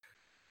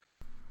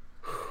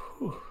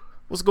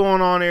What's going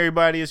on,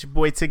 everybody? It's your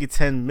boy Tiggy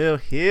 10 Mil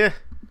here.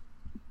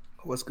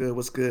 What's good?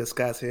 What's good?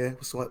 Scott's here.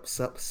 What's up?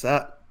 What's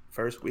up?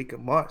 First week of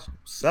March.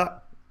 What's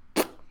up?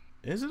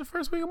 Is it the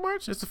first week of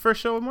March? It's the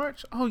first show of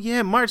March? Oh,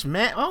 yeah, March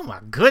Madness. Oh,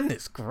 my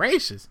goodness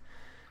gracious.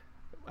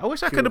 I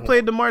wish I could have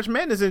played the March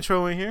Madness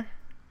intro in here.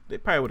 They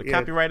probably would have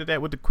copyrighted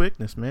that with the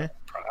quickness, man.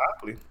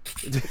 Probably.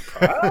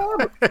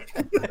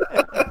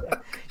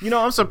 You know,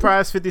 I'm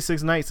surprised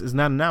 56 Nights is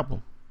not an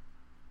album.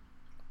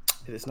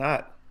 It is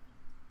not.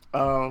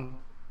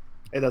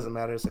 It doesn't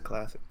matter. It's a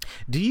classic.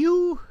 Do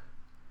you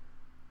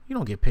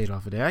don't get paid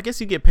off of that. I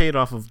guess you get paid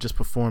off of just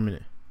performing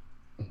it.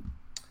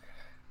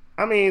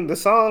 I mean, the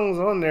songs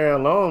on there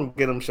alone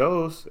get him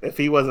shows. If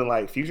he wasn't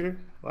like Future,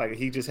 like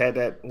he just had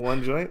that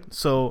one joint.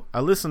 So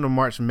I listened to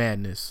March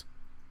Madness.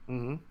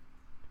 Mm-hmm.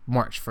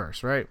 March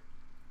 1st, right?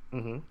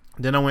 Mm-hmm.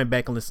 Then I went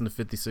back and listened to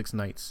 56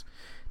 Nights.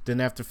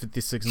 Then after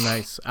 56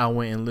 Nights, I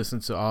went and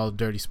listened to all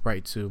Dirty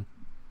Sprite 2.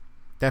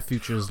 That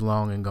Future is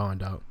long and gone,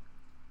 dog.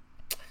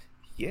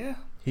 Yeah.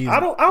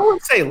 I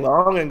wouldn't say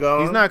long and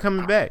gone. He's not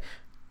coming back.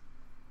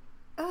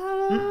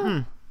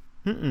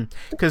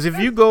 Because if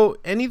you go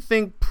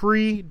anything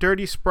pre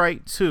Dirty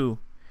Sprite 2,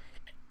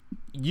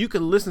 you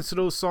can listen to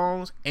those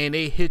songs and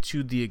they hit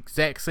you the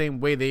exact same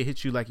way they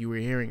hit you like you were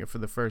hearing it for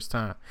the first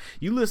time.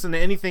 You listen to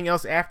anything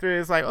else after,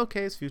 it's like,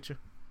 okay, it's Future.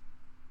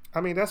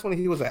 I mean, that's when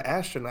he was an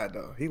astronaut,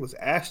 though. He was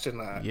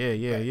astronaut. Yeah.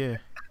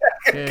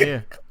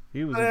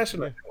 He was an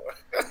astronaut.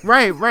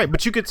 Right.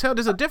 But you could tell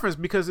there's a difference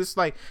because it's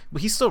like,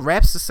 but he still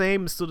raps the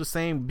same. It's still the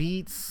same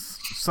beats,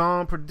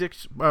 song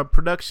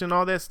production,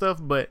 all that stuff.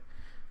 But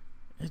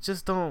it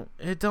just don't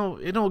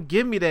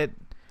give me that.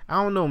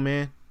 I don't know,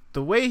 man.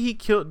 The way he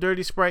killed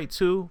Dirty Sprite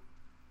 2.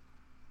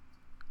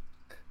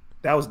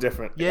 That was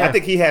different. Yeah. I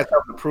think he had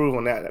something to prove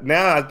on that.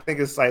 Now I think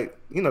it's like,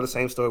 the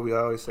same story we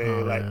always say.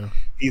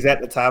 He's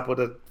at the top of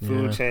the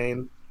food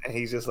chain and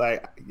he's just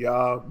like,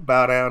 y'all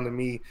bow down to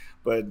me.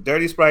 But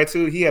Dirty Sprite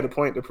 2, he had a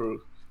point to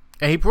prove.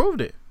 And he proved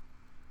it.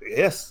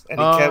 Yes. And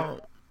he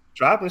kept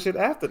dropping shit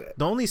after that.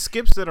 The only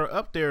skips that are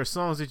up there are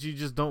songs that you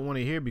just don't want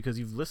to hear because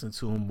you've listened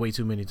to them way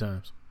too many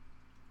times.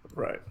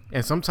 Right.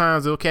 And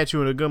sometimes they'll catch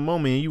you in a good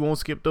moment and you won't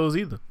skip those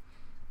either.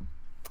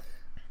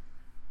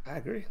 I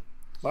agree.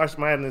 March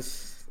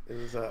Madness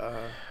is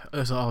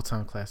it's an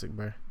all-time classic,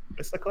 bro.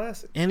 It's a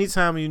classic.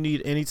 Anytime you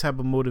need any type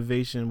of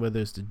motivation, whether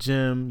it's the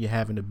gym, you're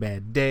having a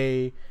bad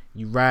day,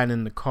 you riding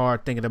in the car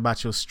thinking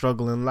about your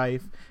struggle in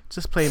life,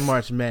 just play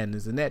March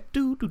Madness and that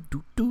that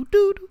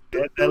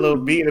little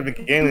beat in the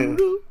beginning, and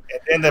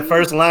then the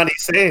first line he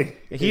said,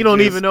 he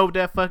don't even know what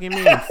that fucking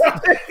means.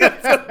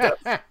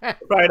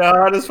 Probably the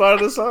hardest part of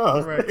the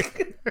song.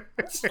 Right.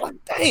 It's like,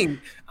 dang,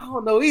 I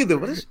don't know either.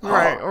 But it's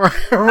right.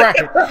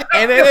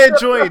 And then that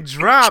joint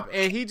drop,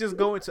 and he just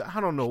go into, I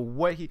don't know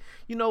what he,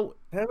 I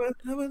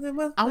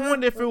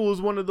wonder if it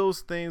was one of those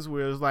things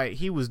where it was like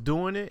he was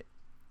doing it,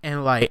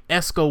 and like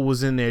Esco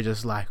was in there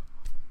just like,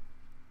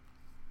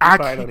 I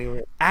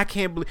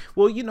can't believe.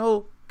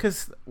 Well,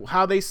 because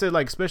how they said,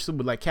 like, especially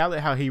with like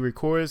Khaled, how he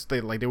records,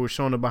 they were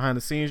showing the behind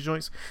the scenes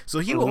joints. So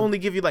he will only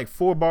give you like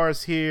 4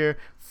 bars here,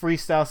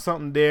 freestyle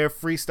something there,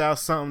 freestyle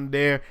something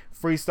there,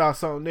 freestyle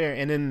something there,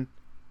 and then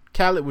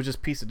Khaled would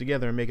just piece it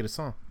together and make it a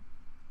song.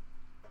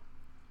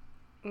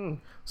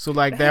 So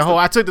like that whole,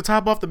 I took the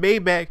top off the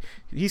Maybach.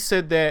 He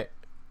said that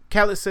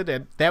Khaled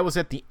said that was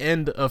at the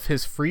end of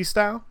his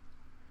freestyle,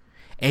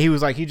 and he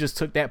was like, he just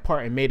took that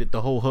part and made it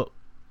the whole hook.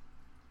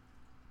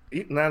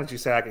 Now that you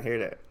say, I can hear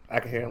that. I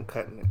can hear him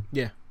cutting it.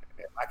 Yeah.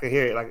 I can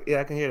hear it. Like, yeah,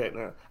 I can hear that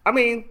now. I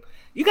mean,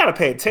 you got to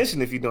pay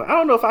attention if you're doing it. I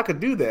don't know if I could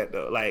do that,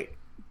 though. Like,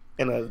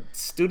 in a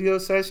studio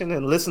session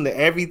and listen to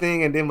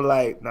everything and then be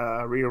like,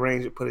 nah,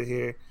 rearrange it, put it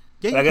here.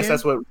 Yeah, I guess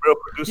that's what real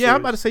producers. Yeah, I'm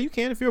about to say you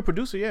can if you're a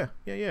producer. Yeah.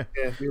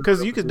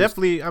 Because you could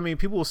definitely. I mean,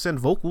 people will send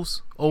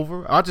vocals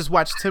over. I'll just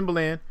watch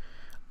Timbaland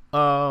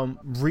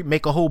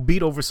make a whole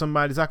beat over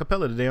somebody's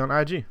acapella today on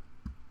IG.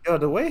 Yo,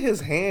 the way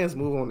his hands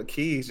move on the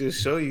keys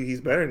just show you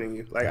he's better than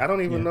you. Like, I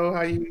don't even know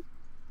how you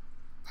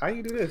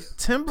do this.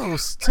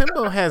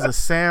 Timbo has a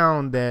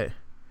sound that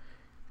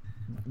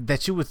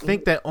you would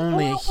think that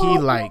only he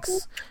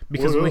likes,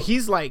 because when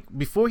he's like,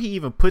 before he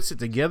even puts it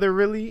together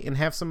really and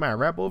have somebody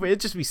rap over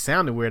it, just be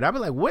sounding weird. I'd be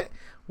like, what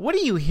are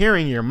you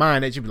hearing in your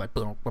mind that you'd be like,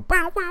 boom, boom,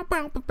 boom, boom,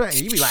 boom, boom.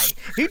 You'd be like,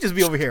 he'd just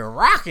be over here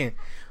rocking.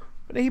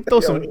 But then he throw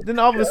some. Then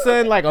all of a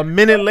sudden, like a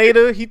minute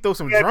later, he throw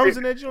some drums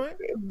in that joint.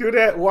 Do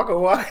that, walk.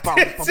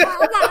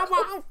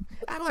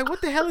 I'm like, what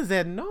the hell is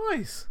that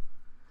noise?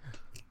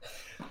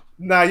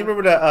 Nah, you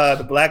remember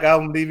the Black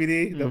Album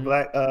DVD? The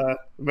Black.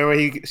 Remember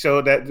he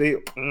showed that video?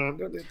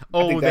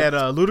 That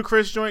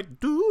Ludacris joint.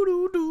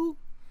 Do.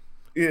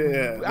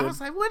 Yeah. I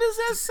was like, what is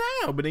that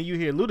sound? But then you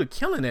hear Luda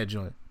killing that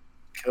joint.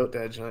 Killed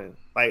that joint.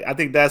 Like, I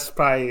think that's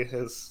probably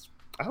his.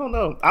 I don't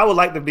know. I would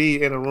like to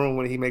be in a room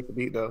when he make the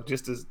beat though,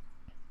 just as.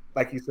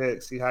 Like you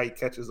said, see how he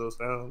catches those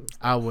sounds.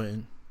 I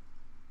wouldn't.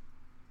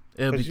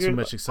 It'll be too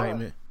much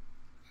excitement.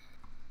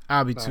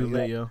 I'll be too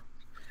lit, yo.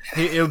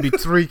 It'll be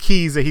 3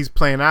 keys that he's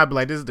playing. I'll be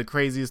like, this is the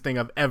craziest thing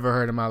I've ever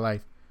heard in my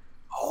life.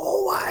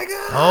 Oh my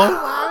god! Oh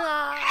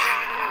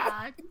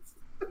my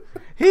god!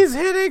 He's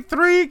hitting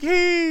 3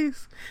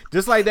 keys.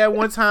 Just like that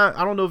one time.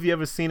 I don't know if you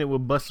ever seen it where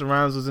Busta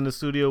Rhymes was in the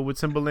studio with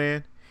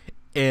Timbaland.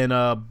 And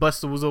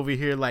Busta was over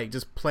here like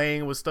just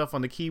playing with stuff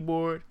on the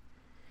keyboard.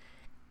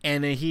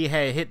 And then he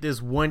had hit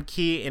this one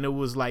key and it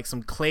was like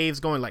some claves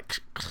going like.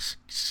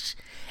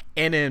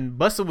 And then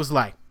Busta was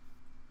like.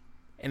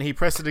 And he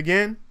pressed it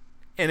again.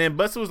 And then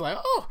Busta was like,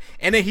 oh.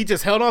 And then he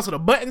just held on to the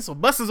button. So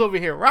Busta's over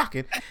here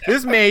rocking.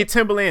 This made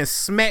Timbaland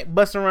smack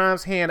Busta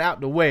Rhymes' hand out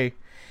the way.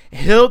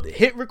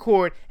 Hit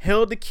record,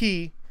 held the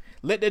key,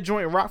 let that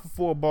joint rock for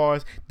 4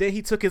 bars. Then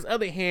he took his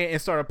other hand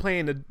and started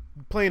playing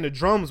the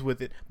drums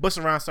with it.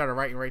 Busta Rhymes started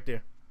writing right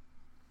there.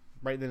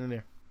 Right then and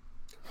there.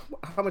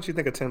 How much you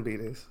think a 10 beat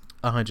is?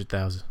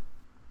 100,000.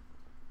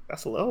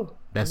 That's low.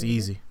 That's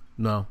easy.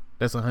 No,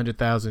 that's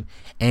 100,000.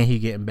 And he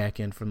getting back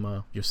in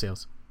from your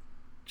sales.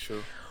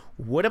 True.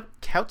 What up,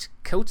 couch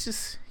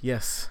coaches?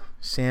 Yes,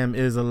 Sham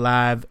is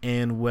alive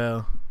and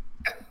well.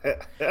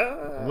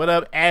 What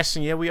up,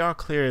 Ashton? Yeah, we are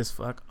clear as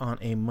fuck on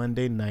a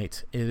Monday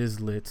night. It is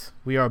lit.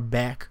 We are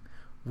back.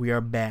 We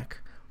are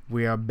back.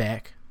 We are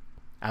back.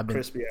 I've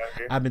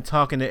been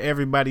talking to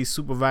everybody's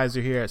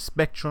supervisor here at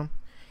Spectrum.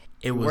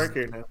 It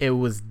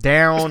was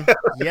down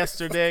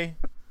yesterday.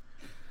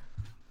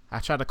 I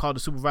tried to call the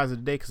supervisor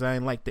today because I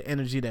didn't like the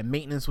energy that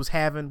maintenance was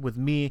having with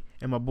me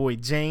and my boy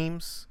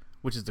James,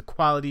 which is the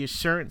quality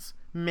assurance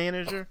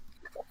manager.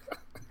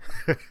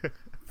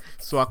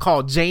 So I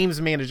called James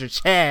manager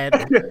Chad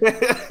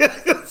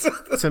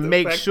to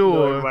make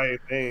sure,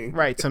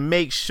 to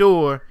make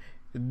sure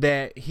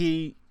that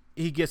he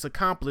gets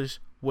accomplished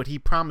what he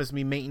promised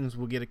me maintenance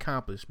will get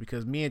accomplished,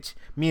 because me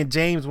and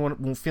James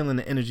weren't feeling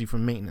the energy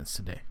from maintenance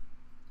today.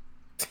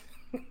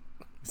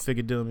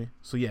 Figured, do me.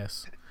 So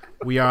yes,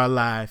 we are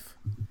alive.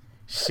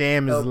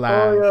 Sham is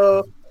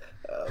live.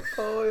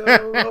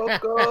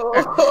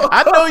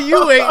 I know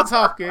you ain't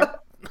talking.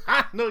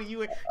 I know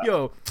you ain't.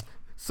 Yo,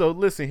 so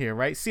listen here,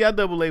 right?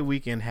 CIAA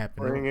weekend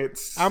happened. Bring it.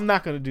 I'm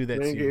not gonna do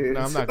that to you.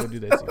 No, I'm not gonna do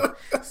that to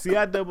you.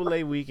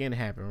 CIAA weekend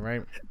happened,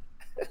 right?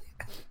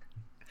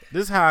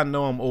 This is how I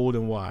know I'm old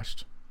and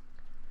washed,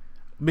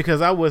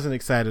 because I wasn't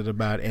excited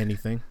about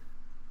anything.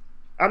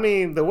 I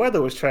mean, the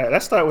weather was trash.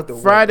 Let's start with the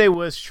Friday weather.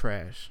 Was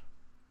trash.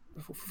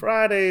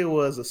 Friday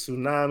was a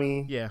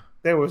tsunami. Yeah.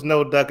 There was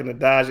no ducking the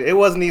Dodger. It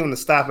wasn't even a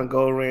stop and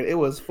go rain. It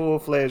was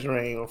full-fledged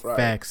rain on Friday.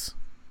 Facts.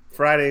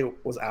 Friday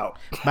was out.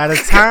 By the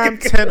time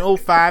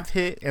 10:05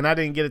 hit and I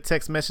didn't get a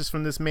text message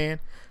from this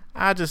man,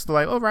 I just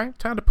like, all right,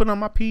 time to put on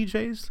my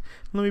PJs.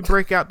 Let me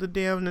break out the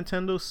damn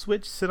Nintendo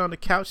Switch, sit on the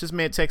couch. This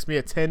man texts me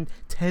at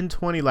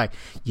 10:20 like,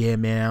 yeah,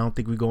 man, I don't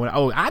think we're going out.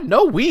 Oh, I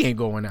know we ain't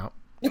going out.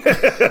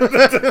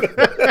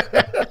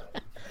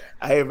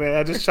 Hey, man,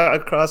 I just tried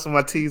to cross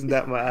my T's and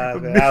dot my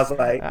I's, man. I was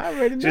like,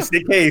 just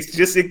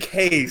in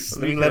case.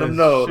 Let me let them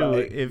know. Shoot,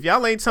 like, if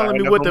y'all ain't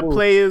telling me what the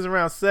play is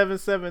around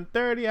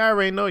 7:30, I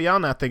already know y'all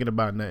not thinking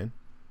about nothing.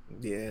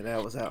 Yeah,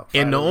 that was out.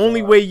 And the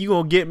only way you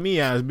gonna get me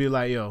out is be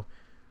like, yo,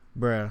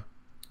 bruh.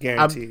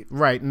 Guaranteed.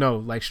 Right, no,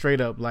 like straight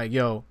up, like,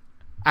 yo,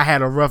 I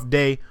had a rough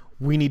day.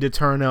 We need to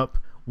turn up.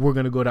 We're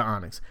going to go to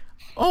Onyx.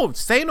 Oh,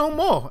 say no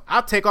more.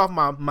 I'll take off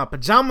my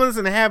pajamas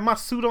and have my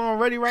suit on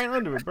ready right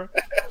under it, bro.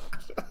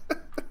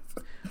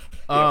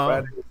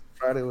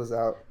 Friday was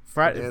out.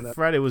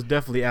 Friday was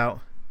definitely out.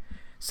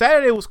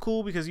 Saturday was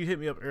cool because you hit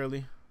me up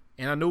early,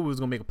 and I knew we was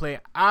gonna make a play.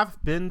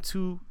 I've been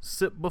to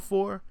SIP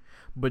before,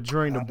 but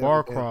during the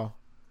bar crawl.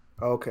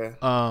 Okay.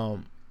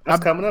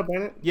 That's coming up,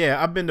 ain't it?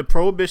 Yeah, I've been to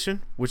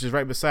Prohibition, which is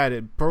right beside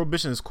it.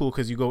 Prohibition is cool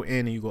because you go in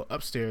and you go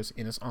upstairs,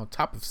 and it's on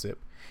top of SIP,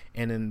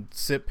 and then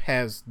SIP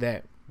has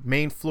that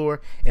main floor,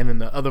 and then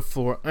the other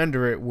floor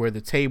under it where the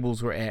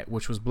tables were at,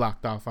 which was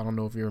blocked off. I don't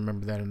know if you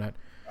remember that or not.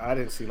 I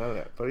didn't see none of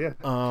that, but yeah.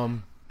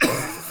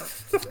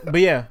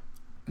 But yeah,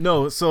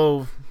 no.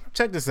 So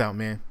check this out,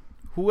 man.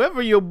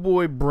 Whoever your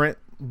boy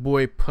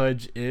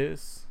Pudge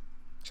is,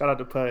 shout out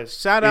to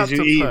Pudge.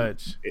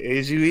 Pudge.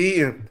 Is you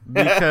eating?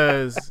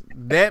 Because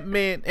that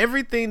man,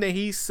 everything that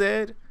he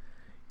said,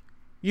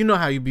 you know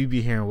how you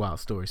be hearing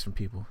wild stories from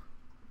people.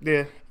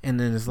 Yeah. And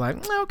then it's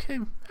like, okay,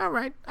 all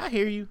right, I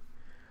hear you.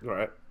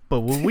 Right.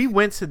 But when we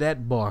went to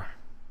that bar,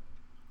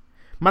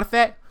 matter of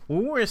fact,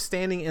 when we were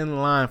standing in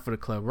line for the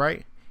club,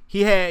 right?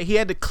 He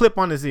had the clip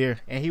on his ear,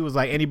 and he was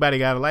like, anybody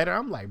got a lighter?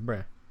 I'm like,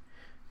 bruh,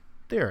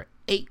 there are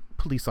 8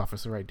 police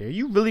officers right there.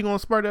 You really gonna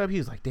spark it up? He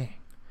was like, dang,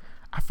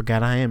 I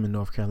forgot I am in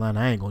North Carolina.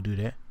 I ain't gonna do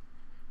that.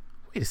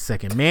 Wait a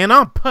second, man.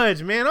 I'm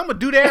Pudge, man. I'm gonna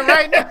do that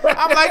right now.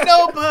 I'm like,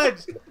 no,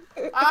 Pudge.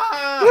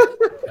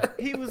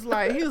 He was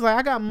like,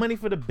 I got money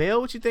for the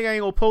bail. What you think I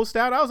ain't gonna post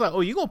out? I was like,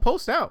 oh, you gonna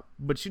post out,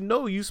 but you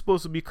know you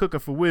supposed to be cooking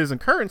for Wiz and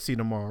Currency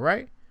tomorrow,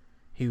 right?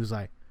 He was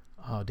like,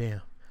 oh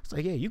damn. It's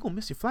like, yeah, you gonna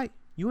miss your flight.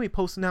 You ain't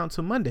posting out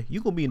until Monday.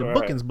 You gonna be in the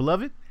bookings,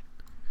 beloved.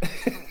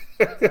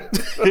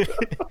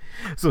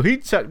 So he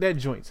chucked that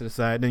joint to the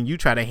side. Then you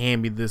try to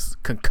hand me this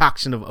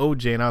concoction of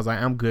OJ, and I was like,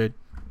 I'm good.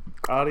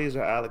 All these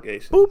are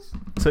allegations. Boop.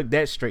 Took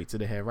that straight to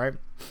the head, right?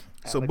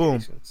 So boom.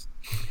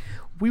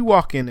 We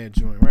walk in that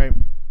joint, right?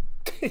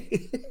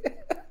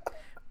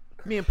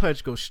 Me and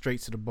Pudge go straight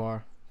to the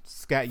bar.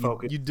 Scott,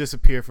 you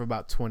disappear for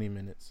about 20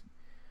 minutes.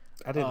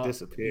 I didn't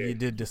disappear. You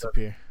did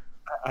disappear.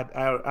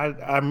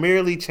 I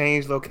merely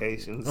changed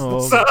locations.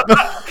 Oh.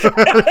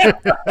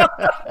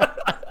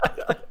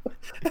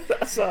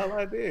 That's all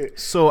I did.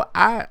 So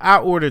I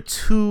ordered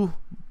 2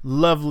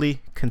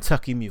 lovely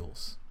Kentucky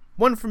mules.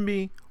 One for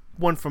me,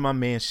 one for my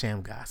man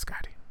Sham God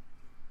Scotty,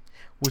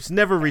 which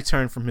never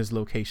returned from his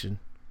location.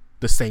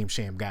 The same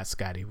Sham God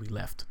Scotty we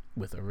left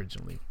with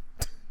originally.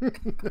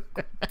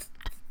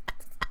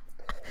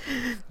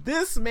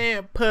 This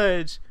man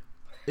Pudge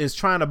is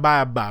trying to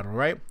buy a bottle,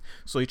 right?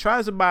 So he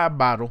tries to buy a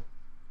bottle,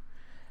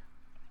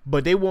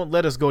 but they won't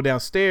let us go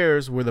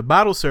downstairs where the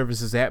bottle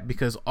service is at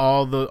because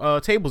all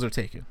the tables are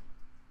taken.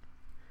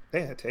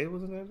 They had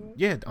tables in there?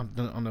 Yeah,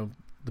 on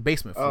the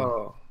basement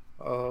floor.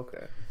 Oh,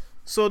 okay.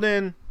 So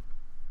then,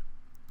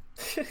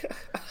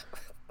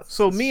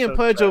 me and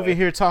Pudge over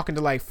here talking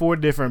to like 4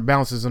 different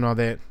bouncers and all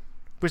that,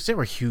 which they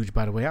were huge,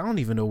 by the way. I don't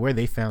even know where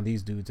they found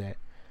these dudes at.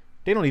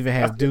 They don't even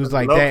have dudes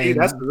like that.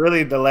 That's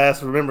really the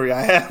last memory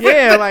I have.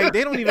 Yeah, like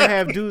they don't even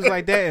have dudes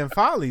like that in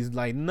Follies.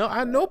 Like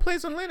no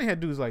place in Atlanta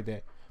had dudes like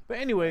that. But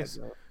anyways,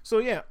 so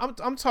yeah,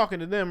 I'm talking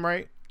to them,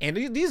 right? And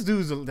these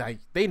dudes are like,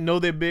 they know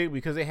they're big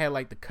because they had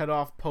like the cut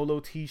off polo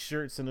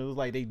t-shirts and it was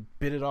like they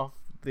bit it off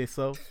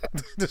themselves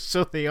to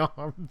show their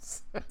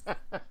arms. What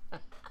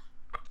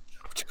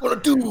you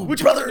gonna do,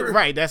 brother?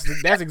 Right, that's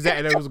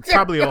exactly. There was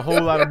probably a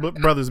whole lot of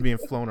brothers being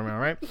flown around,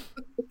 right?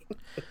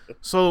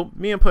 So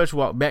me and Pudge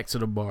walked back to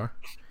the bar,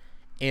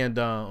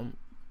 and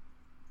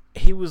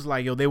he was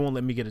like, "Yo, they won't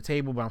let me get a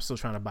table, but I'm still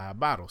trying to buy a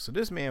bottle." So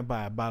this man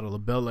buy a bottle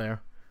of Bel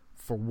Air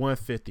for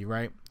 $150,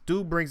 right?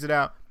 Dude brings it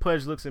out.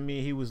 Pudge looks at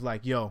me. He was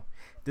like, "Yo,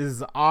 this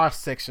is our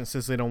section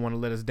since they don't want to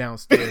let us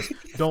downstairs.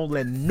 Don't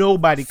let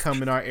nobody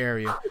come in our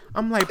area."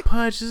 I'm like,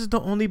 "Pudge, this is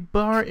the only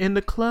bar in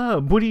the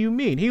club. What do you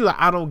mean?" He like,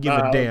 "I don't give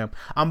a damn.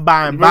 I'm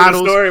buying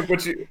bottles."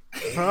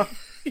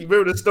 You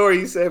remember the story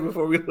you said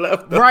before we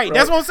left? Right,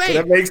 that's what I'm saying.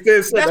 So that makes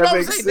sense.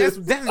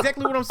 That's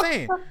exactly what I'm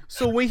saying.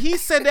 So when he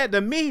said that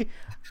to me,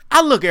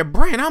 I look at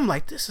Brand. I'm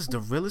like, this is the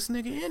realest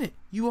nigga in it.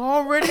 You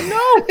already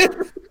know.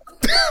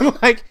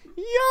 Like,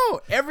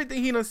 yo,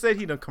 everything he done said,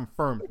 he done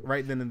confirmed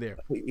right then and there.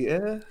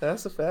 Yeah,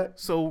 that's a fact.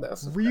 So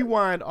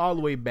rewind all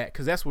the way back,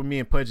 because that's where me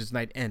and Pudge's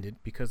night ended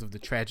because of the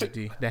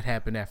tragedy that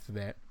happened after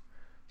that.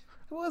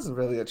 It wasn't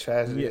really a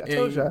tragedy. Yeah, I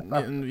told you.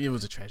 It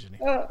was a tragedy.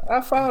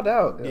 I found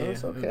out. Yeah,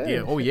 it's okay.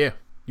 Yeah. Oh yeah,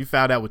 you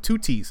found out with 2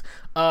 T's.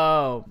 It's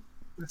all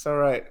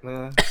right,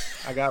 man.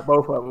 I got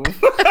both of them.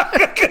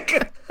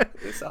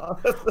 It's all.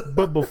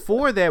 But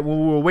before that, when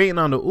we were waiting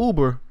on the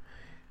Uber,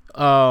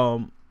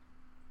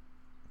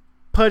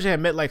 Pudge had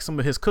met like some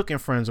of his cooking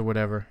friends or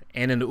whatever,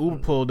 and then the Uber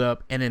pulled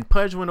up, and then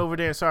Pudge went over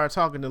there and started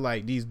talking to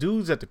like these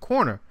dudes at the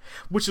corner,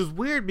 which was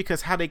weird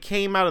because how they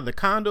came out of the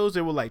condos,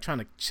 they were like trying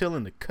to chill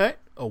in the cut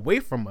away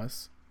from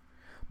us,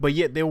 but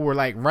yet they were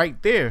like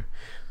right there.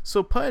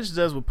 So Pudge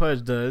does what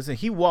Pudge does, and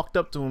he walked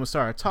up to him and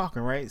started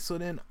talking, right? So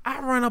then I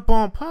run up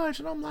on Pudge,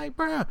 and I'm like,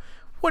 bruh,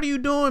 what are you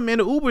doing, man?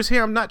 The Uber's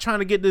here. I'm not trying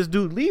to get this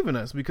dude leaving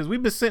us because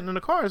we've been sitting in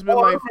the car. It's been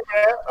like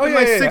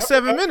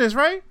 6-7 minutes,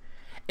 right?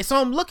 And so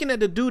I'm looking at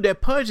the dude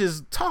that Pudge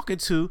is talking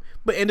to,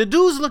 and the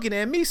dude's looking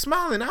at me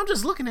smiling. I'm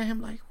just looking at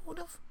him like, what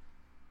the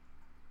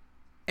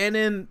And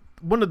then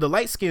one of the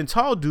light-skinned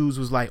tall dudes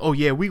was like, oh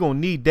yeah, we gonna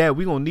need that.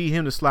 We gonna need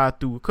him to slide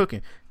through with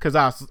cooking. Cause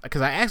I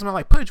asked him, I'm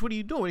like, Pudge, what are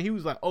you doing? He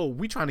was like, oh,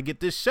 we trying to get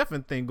this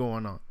chefing thing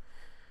going on.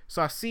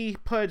 So I see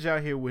Pudge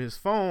out here with his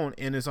phone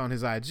and it's on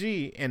his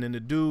IG, and then the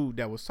dude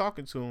that was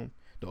talking to him,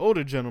 the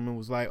older gentleman,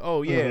 was like,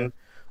 oh yeah,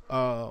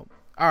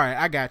 all right,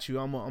 I got you.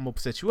 I'm gonna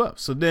set you up.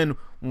 So then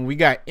when we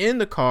got in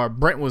the car,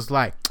 Brent was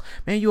like,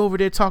 man, you over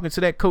there talking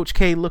to that Coach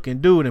K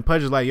looking dude? And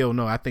Pudge was like, yo,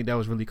 no, I think that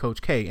was really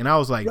Coach K. And I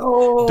was like,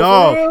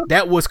 dog,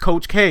 that was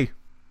Coach K.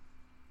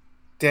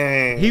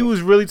 Dang. He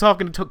was really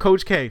talking to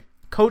Coach K.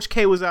 Coach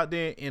K was out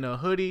there in a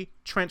hoodie,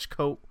 trench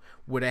coat,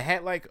 with a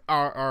hat like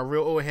our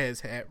real old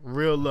heads hat,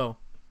 real low.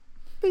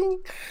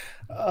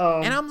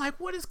 And I'm like,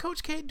 what is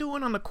Coach K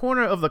doing on the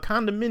corner of the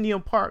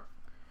condominium park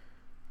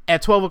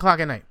at 12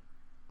 o'clock at night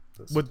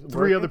with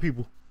 3 other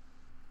people?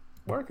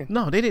 Working.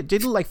 No, they did. They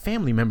look like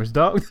family members,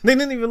 dog. They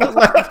didn't even look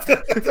like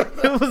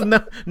it was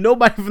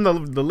nobody from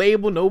the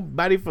label,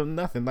 nobody from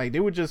nothing. Like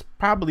they were just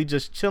probably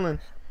just chilling.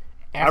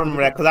 I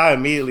remember that because I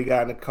immediately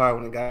got in the car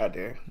when it got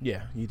there.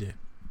 Yeah, you did.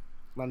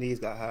 My knees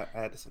got hot.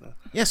 I had to sit down.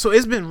 Yeah, so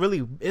it's been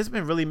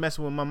really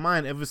messing with my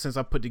mind ever since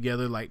I put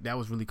together like that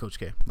was really Coach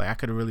K. Like I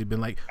could have really been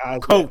like,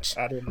 Coach,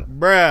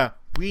 bruh,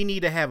 we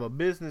need to have a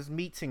business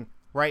meeting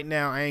right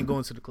now. I ain't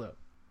going to the club.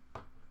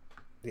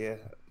 Yeah,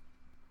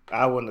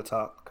 I wouldn't have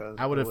talked because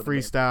I would have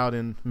freestyled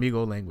in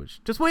Migo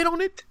language. Just wait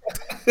on it.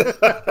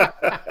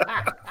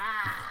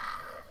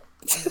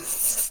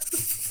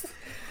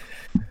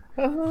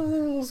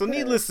 So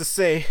needless to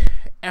say,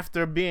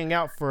 after being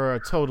out for a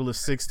total of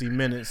 60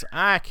 minutes,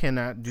 I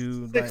cannot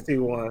do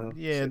 61.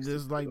 Yeah,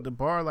 there's like the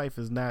bar life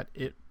is not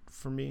it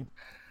for me.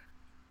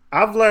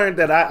 I've learned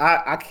that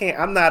I can't.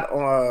 I'm not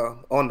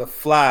on the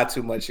fly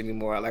too much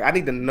anymore. Like I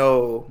need to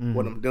know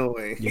what I'm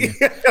doing. Yeah.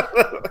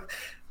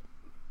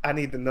 I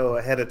need to know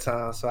ahead of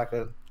time so I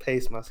can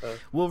pace myself.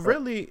 Well,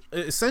 really,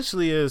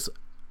 essentially is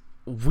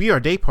we are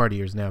day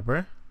partiers now,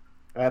 bro.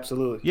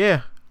 Absolutely.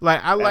 Yeah.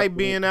 Like, I like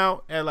being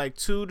out at like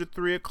 2 to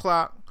 3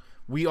 o'clock.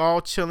 We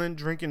all chilling,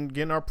 drinking,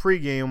 getting our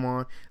pregame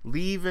on,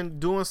 leaving,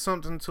 doing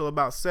something until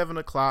about 7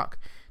 o'clock,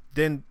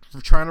 then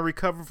trying to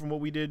recover from what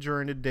we did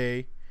during the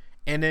day,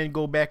 and then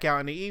go back out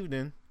in the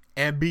evening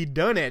and be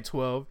done at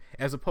 12,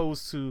 as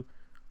opposed to,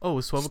 oh,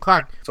 it's 12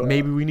 o'clock.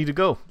 Maybe we need to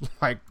go.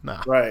 Like,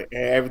 nah. Right.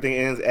 And everything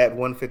ends at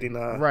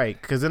 1:59.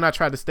 Right. Because then I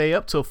tried to stay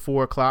up till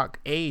 4 o'clock,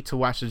 A, to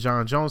watch the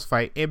John Jones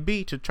fight, and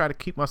B, to try to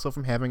keep myself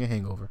from having a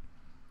hangover.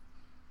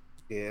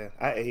 Yeah,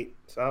 I ate,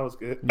 so I was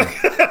good.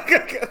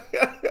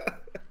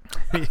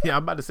 Yeah,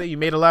 I'm about to say you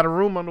made a lot of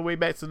room on the way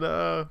back to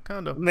the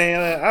condo.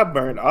 Man, I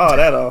burned all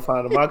that off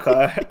out of my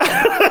car.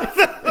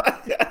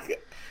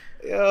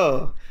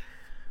 Yo.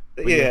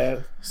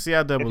 Yeah.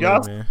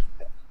 CIAA, man.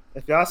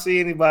 If y'all see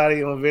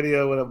anybody on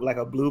video with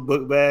a blue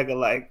book bag at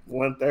like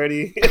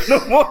 1:30 in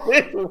the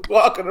morning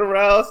walking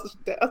around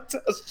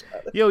downtown,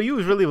 yo, you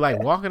was really like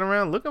walking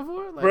around looking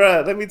for it? Like,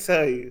 bruh, let me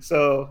tell you.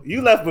 So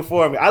you left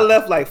before me. I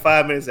left like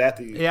 5 minutes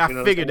after you. Yeah,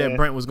 I figured that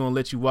Brent was gonna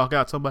let you walk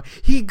out. Talking about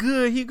he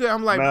good.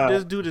 I'm like,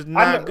 this dude is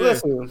not good.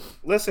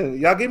 Listen,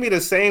 y'all give me the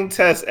same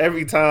test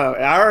every time.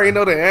 I already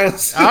know the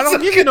answer. I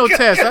don't give you no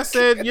test. I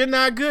said you're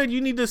not good.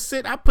 You need to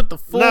sit. I put the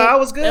full I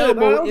was good.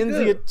 elbow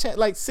into your chest.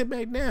 Like, sit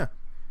back down.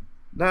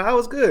 Nah, I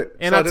was good.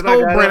 And I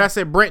told Brent, I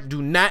said, Brent,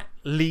 do not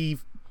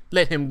leave.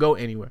 Let him go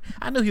anywhere.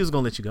 I knew he was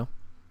going to let you go.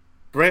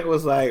 Brent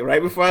was like, right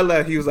before I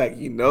left, he was like,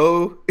 he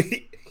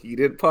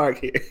didn't park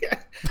here.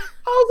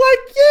 I was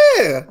like,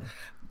 yeah.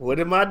 What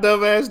did my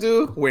dumb ass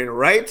do? Went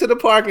right to the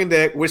parking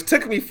deck, which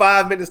took me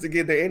 5 minutes to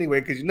get there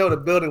anyway, because the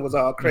building was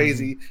all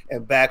crazy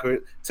and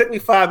backward. Took me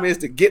 5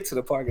 minutes to get to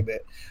the parking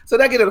deck. So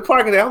then I get to the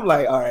parking deck, I'm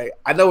like, all right,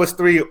 I know it's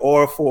 3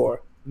 or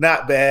 4.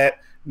 Not bad.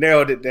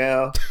 Narrowed it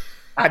down.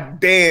 I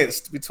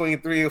danced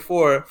between 3 and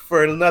 4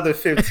 for another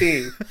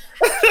 15.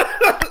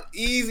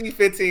 Easy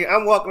 15.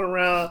 I'm walking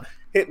around,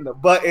 hitting the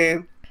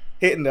button,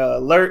 hitting the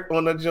alert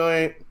on the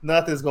joint.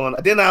 Nothing's going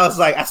on. Then I was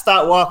like, I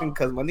stopped walking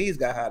because my knees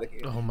got hot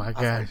again. Oh, my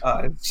God.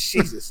 Like, oh,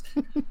 Jesus.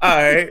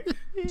 All right.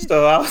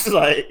 So I was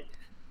like,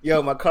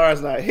 yo, my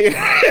car's not here.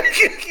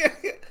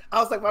 I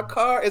was like, my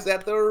car is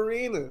at the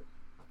arena.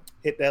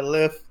 Hit that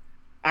lift.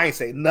 I ain't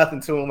say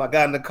nothing to him. I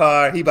got in the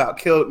car. He about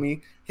killed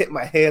me. Hit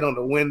my head on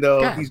the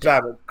window. God, He's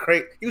driving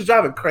crazy. He was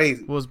driving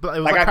crazy. It was probably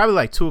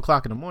like 2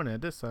 o'clock in the morning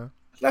at this time.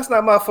 That's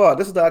not my fault.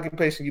 This is the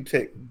occupation you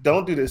picked.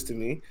 Don't do this to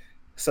me.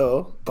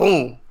 So,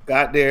 boom.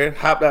 Got there.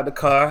 Hopped out the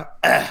car.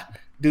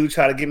 Dude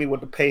tried to get me with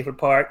the pay for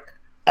park.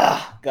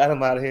 Got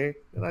him out of here.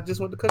 And I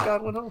just went to cookout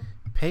and went home.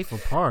 Pay for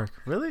park?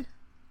 Really?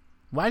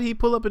 Why did he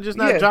pull up and just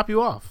not drop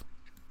you off?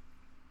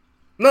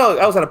 No,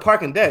 I was at a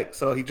parking deck.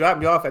 So he dropped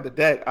me off at the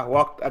deck. I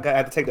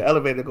had to take the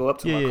elevator to go up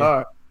to my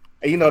car.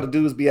 And the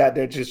dudes be out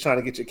there just trying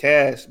to get your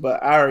cash.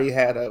 But I already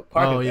had a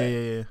parking deck.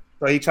 Yeah.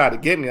 So he tried to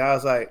get me. I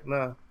was like,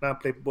 nah,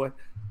 Playboy.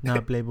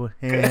 Nah, Playboy.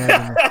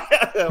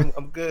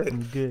 I'm good.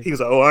 I'm good. He was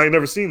like, oh, I ain't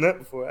never seen that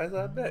before. I said,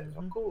 I bet.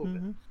 I'm cool.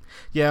 Man.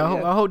 Yeah,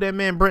 I hope that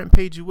man Brent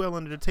paid you well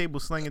under the table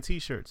slinging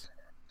T-shirts.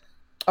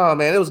 Oh,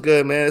 man, it was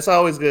good, man. It's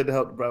always good to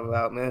help the brother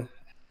out, man.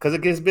 Because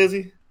it gets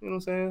busy. You know what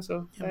I'm saying?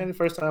 So that ain't the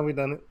first time we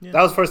done it. Yeah.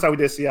 That was the first time we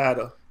did CI,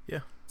 though. Yeah.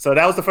 So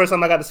that was the first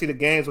time I got to see the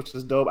games, which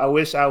is dope. I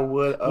wish I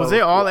would. Was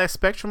they all at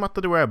Spectrum? I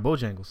thought they were at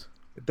Bojangles.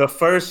 The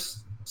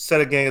first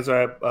set of games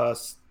are at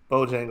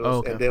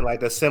Bojangles, and then like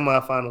the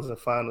semifinals and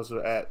finals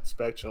were at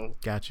Spectrum.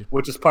 Gotcha.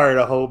 Which is part of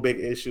the whole big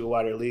issue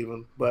why they're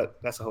leaving,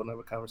 but that's a whole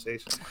nother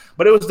conversation.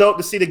 But it was dope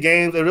to see the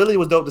games. It really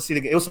was dope to see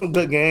the game. It was some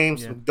good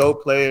games, some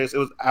dope players.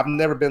 I've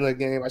never been to a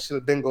game. I should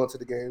have been going to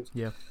the games.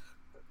 Yeah.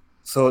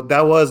 So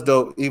that was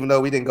dope. Even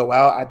though we didn't go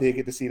out, I did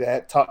get to see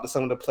that. Talk to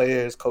some of the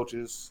players,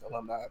 coaches,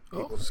 alumni.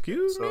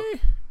 Excuse me.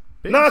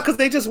 No, because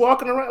they just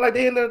walking around like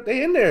they in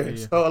there.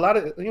 Yeah. So a lot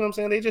of, you know what I'm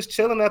saying, they just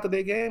chilling after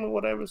their game or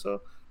whatever.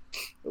 So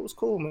it was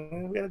cool,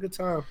 man. We had a good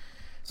time.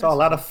 Saw a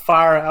lot of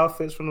fire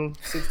outfits from them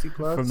 60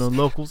 plus. From the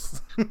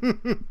locals.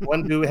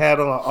 One dude had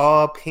on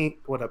all pink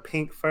with a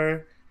pink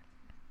fur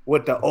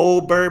with the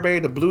old Burberry,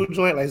 the blue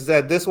joint. Like, is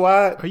that this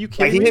wide? Are you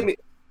kidding me? He hit me.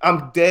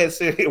 I'm dead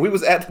serious. We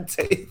was at the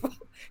table.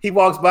 He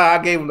walks by. I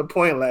gave him the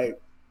point, like,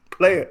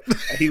 player.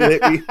 And he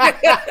lit me.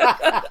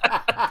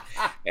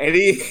 And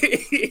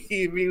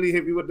he immediately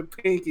hit me with the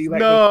pinky. Like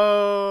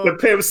the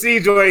Pimp C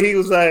joint. He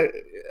was like...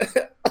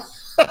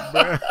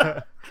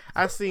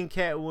 I seen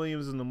Cat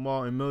Williams in the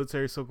mall, in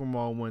Military Circle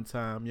Mall one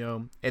time,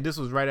 yo. And this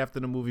was right after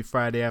the movie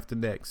Friday After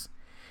Next.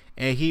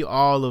 And he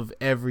all of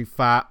every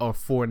 5 or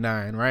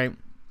 4'9", right?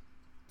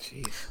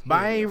 Jeez, but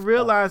I ain't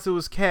realized it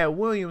was Cat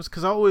Williams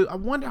because I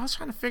was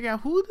trying to figure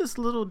out who this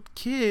little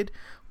kid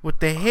with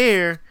the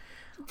hair,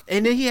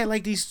 and then he had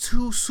like these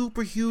 2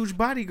 super huge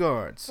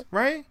bodyguards,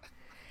 right?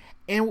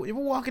 And we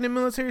were walking in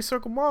Military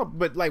Circle Mall,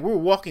 but like we were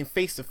walking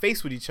face to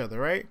face with each other,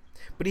 right?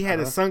 But he had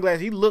his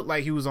sunglasses. He looked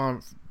like he was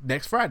on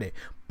Next Friday,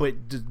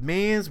 but the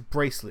man's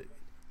bracelet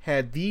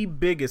had the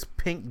biggest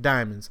pink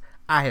diamonds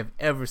I have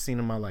ever seen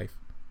in my life.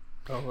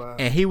 Oh wow!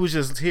 And he was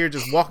just here,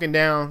 just walking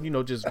down,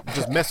 just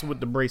messing with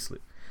the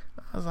bracelet.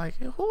 I was like,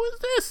 hey, who is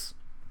this?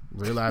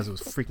 Realized it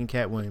was freaking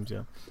Cat Williams,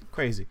 yo.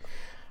 Crazy.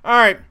 All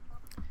right.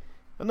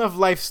 Enough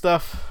life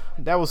stuff.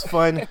 That was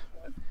fun.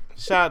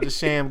 Shout out to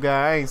Sham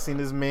Guy. I ain't seen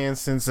this man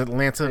since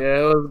Atlanta. Yeah,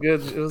 it was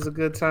good. It was a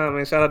good time,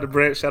 man. Shout out to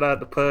Brent. Shout out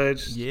to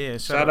Pudge. Yeah.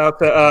 Shout out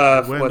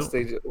to what's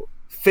the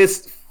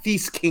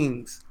Feast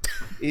Kings.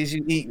 Is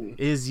you eating?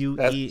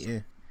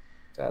 Eating?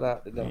 Shout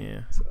out to them.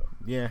 Yeah. So.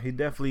 Yeah, he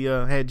definitely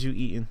had you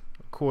eating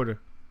a quarter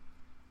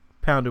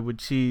pounder with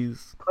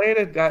cheese. Play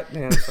the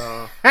goddamn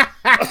song.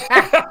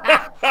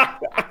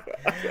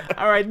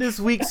 All right, this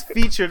week's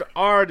featured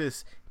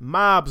artist,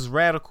 Mobs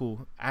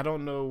Radical. I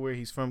don't know where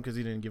he's from because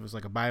he didn't give us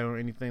like a bio or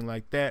anything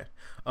like that.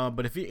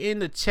 But if you're in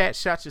the chat,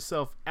 shout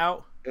yourself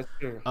out. Yes,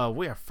 sir.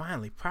 We are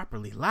finally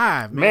properly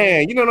live, man.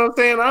 Man, you know what I'm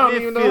saying? I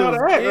don't even know how to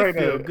act right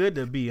now. It feels good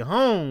to be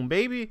home,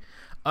 baby.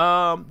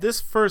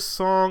 This first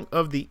song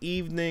of the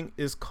evening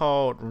is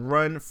called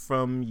 "Run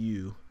From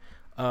You."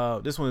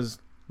 This one is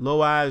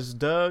Low Eyes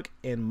Doug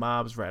and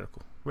Mobs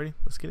Radical. Ready?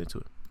 Let's get into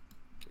it.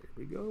 Here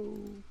we go.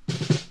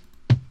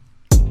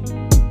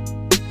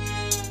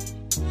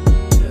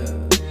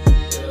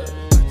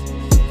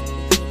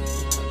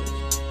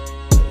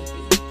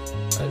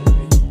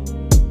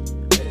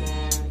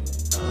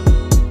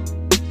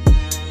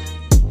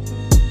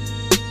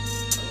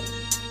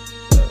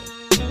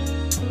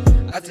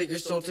 I take your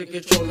soul to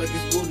control like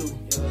it's voodoo.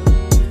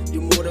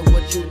 You more than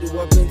what you do.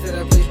 I've been to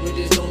that place where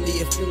there's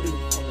only a few do.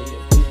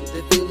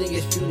 The feeling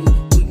is futile.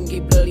 We can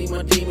get bloody,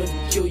 my demon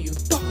will kill you.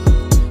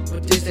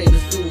 But this ain't a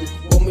zoo.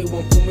 Want me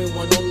one, pull me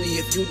one, only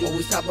if you do.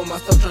 Always top of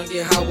myself trying to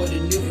get high with a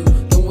new view.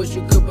 Don't what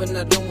you could, but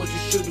not don't what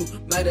you should do.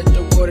 Mad at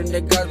the world and the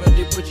guys where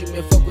they put you,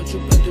 man. Fuck what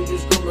you been through.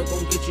 This karma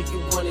gon' get you.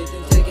 You want it,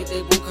 then take it. They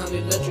gon'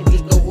 kindly let you.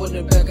 Just no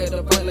holding back at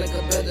the fight like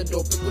a better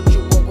door. Pick what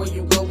you want, where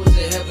you go. Is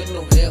it heaven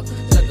or hell?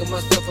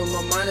 Myself and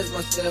my mind is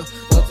myself.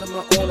 Thoughts of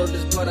my own on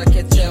this part I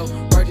can't tell.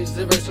 Righteous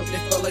lyrics, so they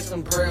felt like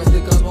some prayers. The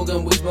gun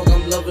smoking, we smoke,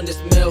 I'm loving the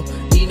smell.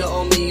 Nina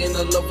on me and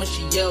I love when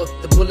she yell.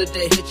 The bullet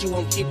that hit you,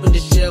 I'm keeping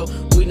the shell.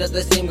 We not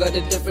the same, got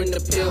a different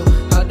appeal.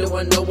 How do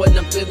I know what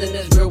I'm feeling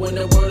is real? When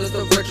the world is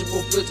a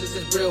virtual, filters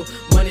is real.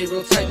 Money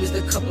real tight, is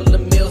a couple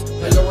of meals.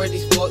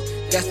 Priorities fucked,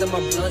 gas in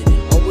my blunt.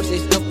 Always they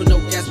stuff with no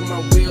gas on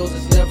my wheels.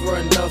 It's never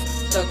enough,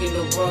 stuck in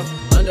the rough.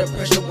 Under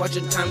pressure,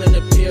 watching time in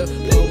the pill.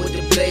 Run with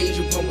the blade,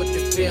 you run with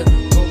the fear.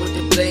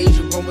 Blade,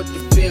 you run with the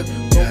fear.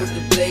 Run with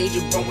the blade,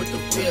 you run with the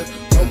fear.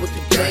 Run with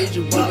the blade,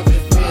 you run with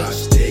the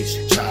fear.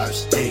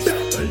 Chopsticks,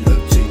 but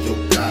look to your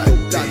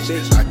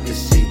guidance. I can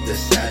see the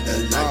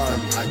satellite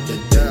from higher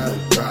than the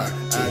rocket.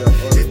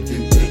 If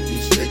you think you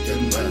stick the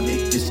money,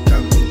 just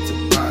come into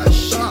my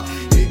shit.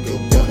 We go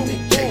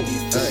 180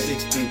 for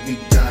 60, we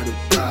got a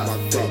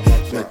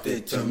profit. Smith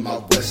it to my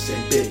west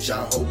end, bitch.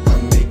 I hope I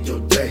make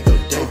your day.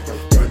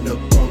 Run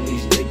up on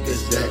these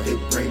niggas, let it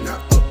rain out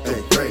up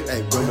the break.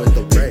 Hey, run with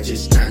the break.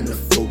 Just kind of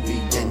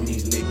phobia, and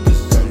these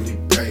niggas only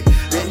pray.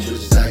 I'm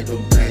suicidal,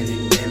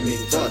 planning, and me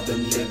thought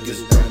them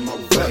niggas come my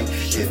way.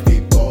 If we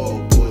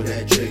ball, pull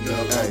that trigger,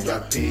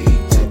 R.I.P.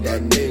 to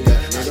that nigga.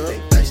 I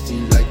stay icy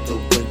like the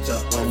winter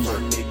on my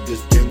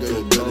niggas. Drink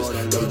the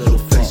brothers, know the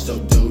face, so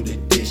do the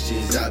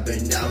dishes. I've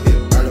been out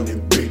here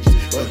burning bridges,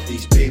 but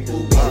these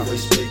people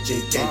always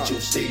switching. Can't you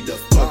see the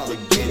fuck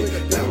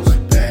again? Bounce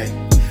back,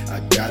 I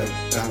gotta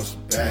bounce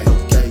back.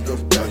 Okay, go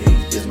dirty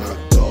is my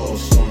goal,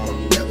 so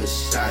I'm never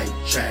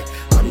sidetrack.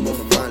 I'ma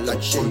run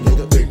like shit,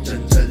 nigga, bitch,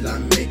 until I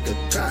make a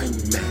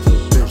climax. So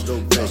bitch,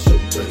 don't mess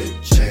up to the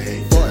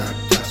chain. I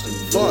got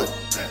some blood.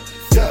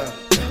 Yeah.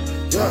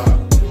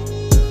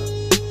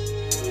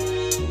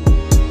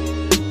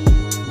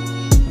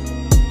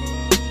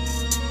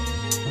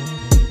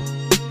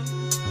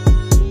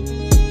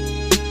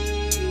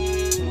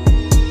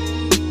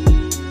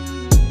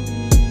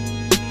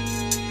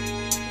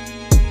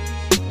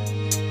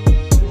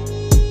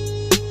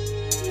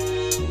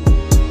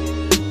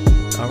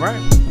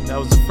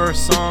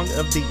 First song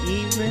of the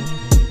evening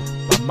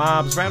by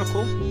Mobs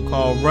Radical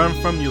called Run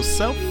From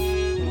Yourself.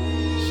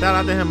 Shout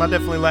out to him. I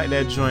definitely like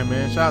that joint,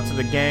 man. Shout out to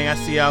the gang. I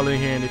see y'all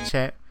in here in the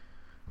chat.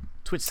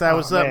 Twitch side,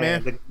 what's up,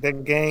 man? The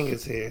gang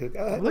is here.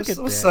 God, Look at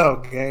what's that.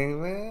 up,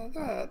 gang, man?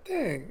 God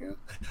dang.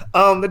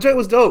 The joint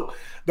was dope.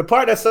 The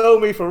part that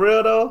sold me for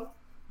real though,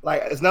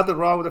 like there's nothing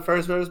wrong with the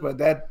first verse, but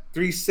that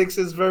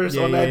 3/6 verse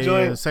on that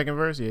joint, the second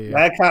verse,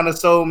 that kind of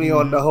sold me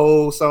on the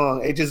whole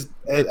song. It just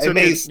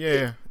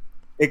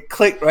it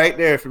clicked right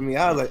there for me.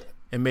 I was like,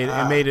 it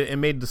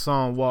made the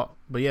song walk.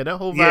 But yeah, that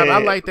whole vibe, I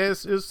like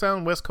that. It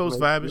sound West Coast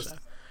vibe.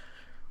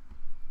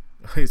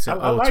 He said,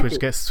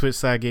 Twitch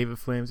side gave it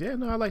flames. Yeah,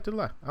 no, I liked it a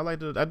lot. I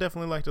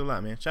definitely liked it a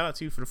lot, man. Shout out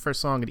to you for the first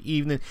song of the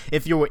evening.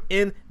 If you were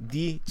in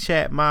the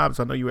chat, Mobs,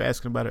 I know you were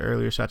asking about it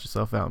earlier. Shout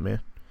yourself out, man.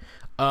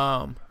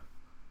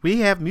 We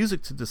have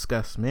music to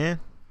discuss,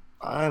 man.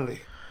 Finally.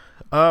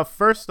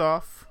 First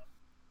off,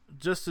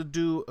 just to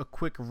do a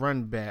quick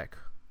run back.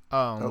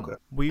 Okay.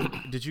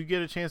 Did you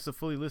get a chance to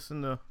fully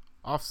listen to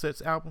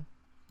Offset's album?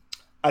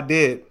 I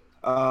did.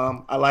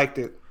 I liked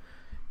it.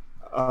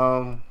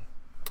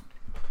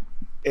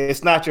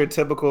 It's not your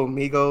typical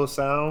Migos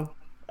sound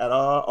at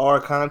all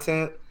or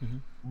content,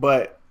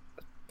 but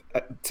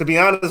to be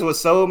honest, what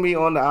sold me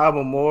on the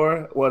album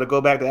more, to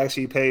go back to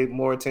actually pay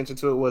more attention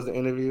to it, was the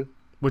interview.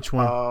 Which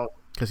one?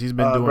 Because he's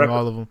been doing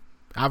all of them.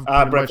 I've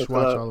pretty much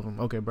watched all of them.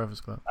 Okay,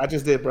 Breakfast Club. I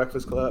just did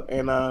Breakfast Club,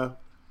 and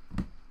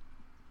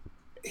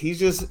he's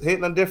just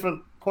hitting a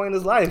different point in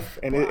his life.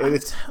 And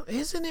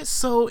isn't it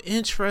so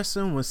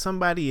interesting when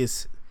somebody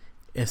is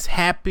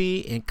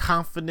happy and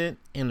confident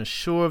and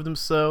assured of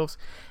themselves,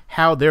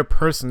 how their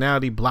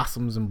personality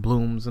blossoms and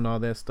blooms and all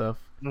that stuff.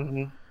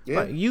 Mm-hmm.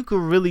 Yeah. Like, you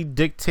could really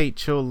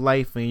dictate your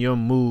life and your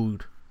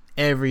mood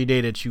every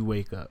day that you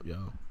wake up,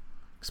 yo.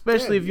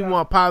 Especially if you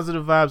want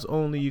positive vibes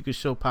only, you can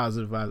show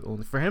positive vibes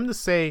only. For him to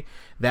say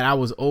that I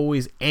was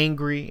always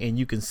angry and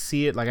you can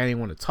see it, like I didn't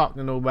want to talk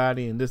to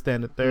nobody and this, that,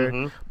 and the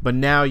third, but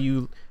now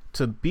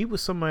to be with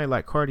somebody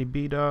like Cardi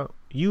B, dog,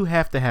 you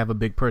have to have a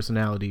big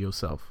personality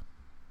yourself.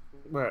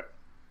 Right.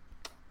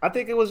 I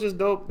think it was just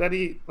dope that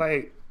he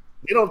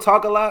don't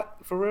talk a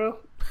lot, for real.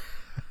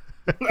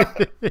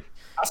 I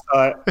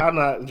saw it. I'm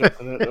not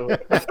jumping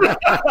it.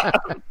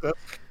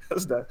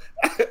 That's done.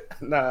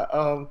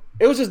 Nah,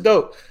 it was just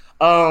dope.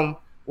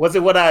 Was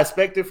it what I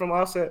expected from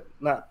Offset?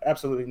 Not,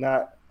 absolutely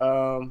not.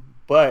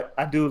 But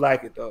I do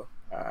like it though.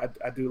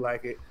 I do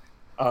like it.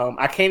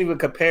 I can't even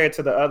compare it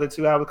to the other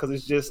two albums because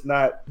it's just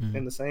not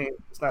in the same.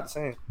 It's not the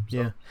same. So,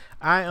 yeah,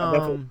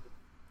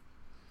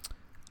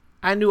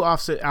 I knew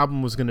Offset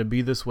album was gonna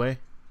be this way,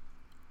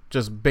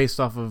 just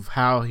based off of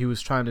how he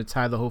was trying to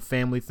tie the whole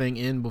family thing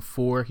in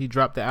before he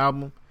dropped the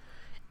album,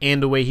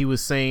 and the way he was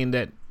saying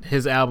that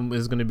his album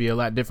is gonna be a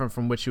lot different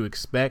from what you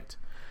expect.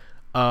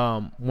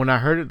 When I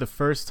heard it the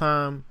first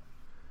time,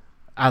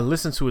 I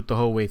listened to it the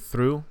whole way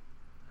through,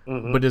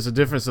 but there's a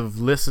difference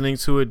of listening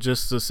to it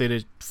just to say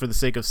that for the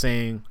sake of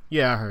saying,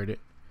 yeah, I heard it.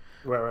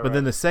 Right.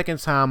 Then the second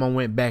time I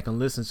went back and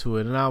listened to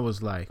it, and I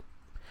was like,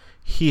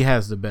 he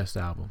has the best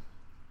album.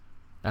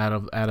 Out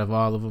of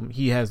all of them,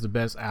 he has the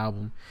best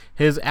album.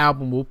 His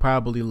album will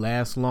probably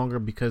last longer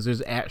because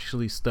there's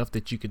actually stuff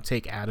that you can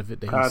take out of it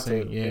that he's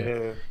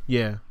saying.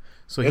 Yeah.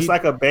 So it's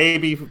like a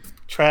baby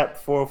trap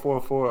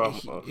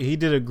 444. He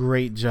did a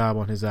great job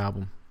on his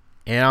album,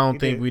 and I don't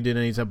think we did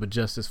any type of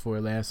justice for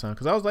it last time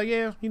because I was like,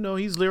 yeah,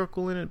 he's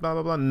lyrical in it, blah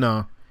blah blah.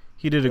 No,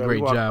 he did a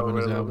great job on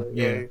his album.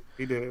 Yeah,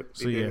 he did.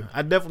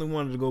 I definitely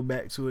wanted to go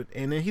back to it,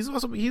 and then he's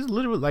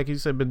literally, like you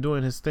said, been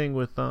doing his thing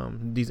with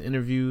these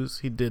interviews.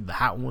 He did the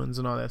hot ones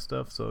and all that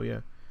stuff. So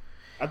yeah,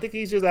 I think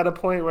he's just at a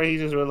point where he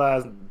just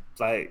realized,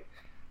 like,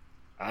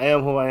 I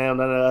am who I am.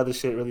 None of the other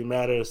shit really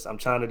matters. I'm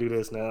trying to do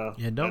this now.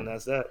 Yeah, don't. And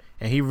that's that.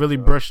 And he really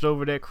brushed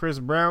over that Chris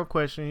Brown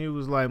question. He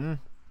was like, it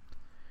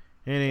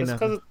ain't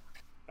nothing.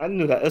 I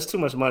knew that. There's too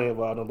much money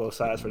involved on both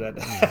sides for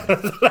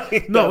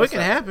that. No, it can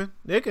happen.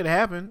 It could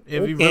happen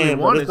if you really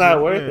wanted to. It's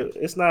not worth it.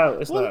 It's not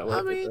worth it.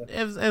 I mean,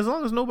 as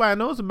long as nobody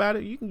knows about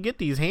it, you can get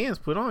these hands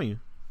put on you.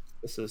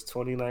 This is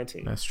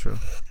 2019. That's true.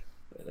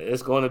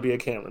 It's going to be a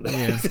camera.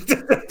 Yeah.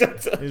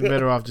 He's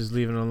better off just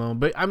leaving it alone.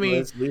 But I mean,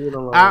 let's leave it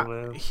alone,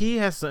 man. He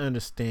has to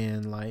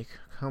understand, like,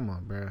 come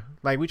on, bro.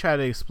 Like, we tried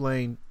to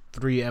explain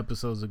 3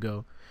 episodes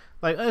ago.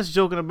 Like, us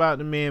joking about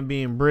the man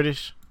being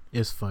British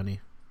is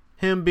funny.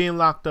 Him being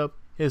locked up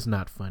is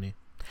not funny.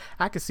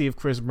 I could see if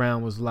Chris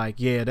Brown was like,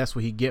 yeah, that's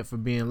what he get for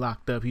being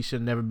locked up. He should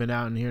have never been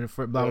out in here,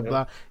 blah, blah,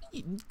 blah.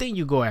 Then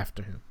you go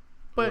after him.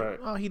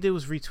 But all he did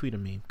was retweet a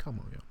meme. Come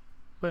on, yo.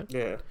 But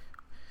yeah.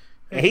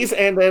 And he's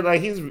even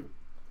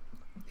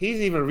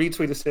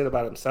retweeted shit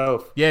about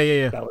himself.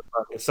 Yeah. That was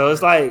funny. So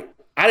it's like,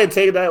 I didn't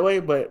take it that way,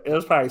 but it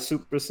was probably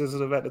super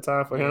sensitive at the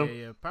time for him.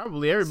 Yeah.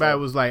 Probably everybody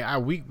was like,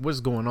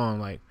 what's going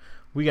on? Like,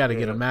 we got to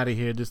get him out of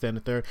here, this, that, and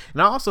the third.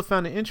 And I also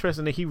found it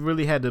interesting that he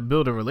really had to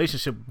build a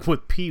relationship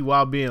with P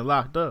while being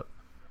locked up.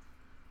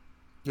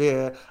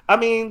 Yeah. I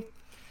mean,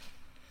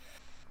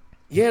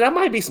 that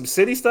might be some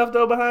city stuff,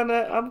 though, behind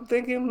that. I'm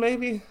thinking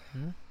maybe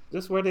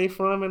just where they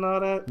from and all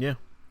that. Yeah.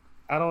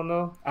 I don't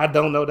know.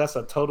 That's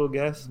a total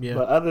guess. Yeah.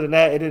 But other than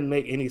that, it didn't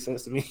make any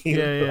sense to me.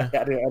 Yeah.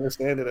 I didn't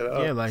understand it at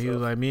all. Yeah, like he was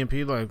like, me and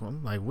P,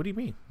 I'm like, what do you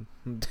mean?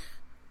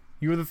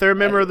 You were the third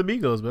member of the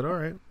Migos, but all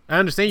right. I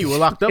understand you were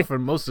locked up for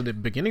most of the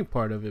beginning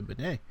part of it, but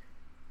hey.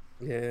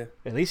 Yeah.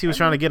 At least he was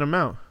trying to get him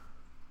out.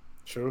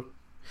 True.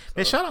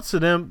 And shout out to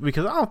them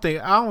because I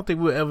don't think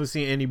we'll ever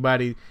see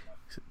anybody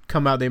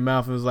come out their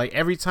mouth and was like,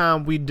 every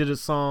time we did a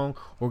song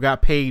or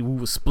got paid, we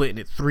were splitting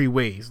it 3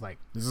 ways. Like,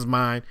 this is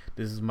mine.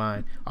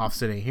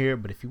 Offset ain't here,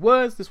 but if he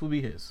was, this would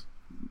be his.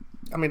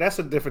 I mean, that's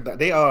a different.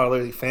 They are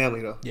literally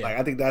family, though. Yeah. Like,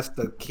 I think that's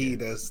the key.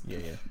 That's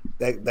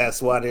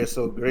why they're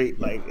so great.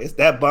 Like, it's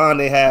that bond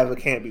they have. It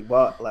can't be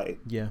bought. Like,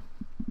 yeah.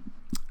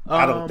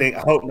 I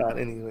hope not.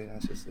 Anyway, I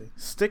should say.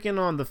 Sticking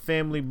on the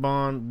family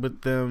bond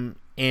with them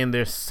and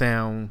their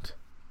sound,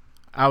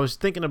 I was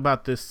thinking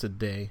about this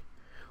today.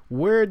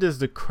 Where does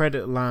the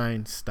credit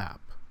line stop?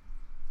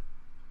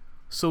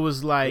 So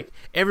it's like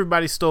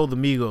everybody stole the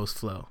Migos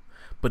flow,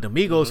 but the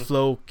Migos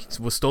flow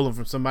was stolen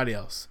from somebody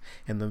else,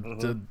 and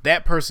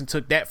that person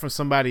took that from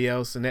somebody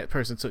else, and that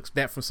person took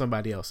that from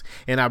somebody else.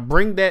 And I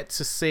bring that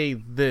to say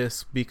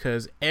this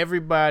because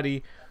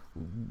everybody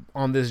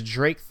on this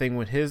Drake thing,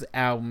 when his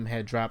album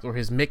had dropped or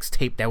his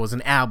mixtape that was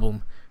an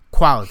album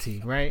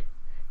quality, right?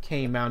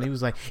 came out and he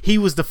was like, he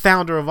was the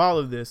founder of all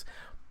of this.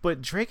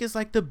 But Drake is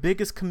like the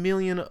biggest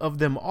chameleon of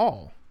them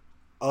all.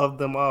 Of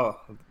them all.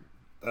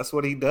 That's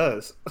what he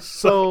does.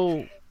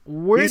 So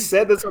he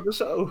said this on the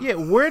show. Yeah,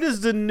 where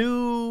does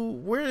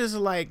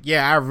like,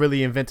 yeah, I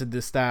really invented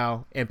this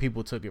style and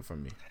people took it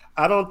from me?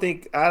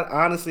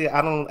 Honestly,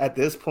 at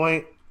this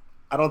point,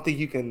 I don't think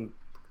you can.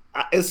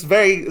 It's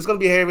going to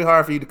be very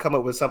hard for you to come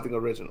up with something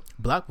original.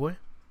 Block Boy.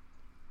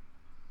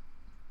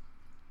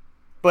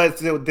 But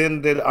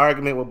then the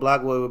argument with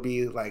Block Boy would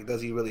be like,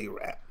 does he really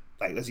rap?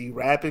 Like, is he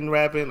rapping,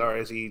 or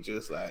is he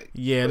just like?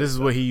 Yeah, this is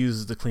what he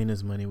uses to clean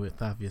his money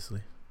with,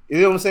 obviously.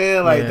 You know what I'm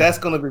saying? Like that's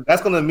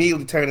gonna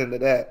immediately turn into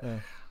that. Yeah.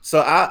 So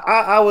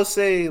I would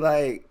say,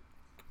 like,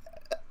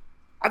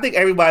 I think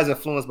everybody's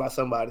influenced by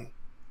somebody.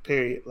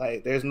 Period.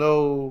 Like, there's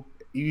no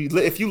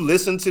if you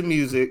listen to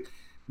music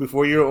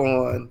before you're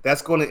on,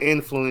 that's going to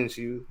influence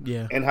you.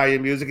 Yeah. And how your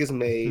music is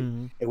made.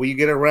 Mm-hmm. And when you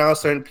get around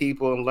certain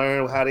people and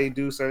learn how they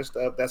do certain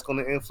stuff, that's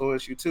going to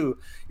influence you too.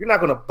 You're not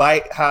going to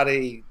bite how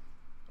they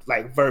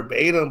like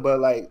verbatim, but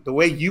like the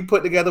way you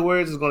put together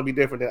words is going to be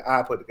different than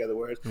I put together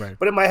words. Right.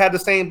 But it might have the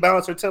same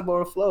balance or tempo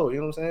or flow. You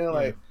know what I'm saying?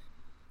 Like,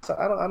 so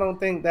I don't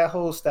think that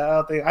whole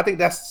style thing. I think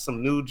that's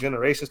some new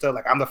generation stuff.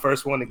 Like, I'm the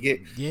first one to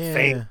get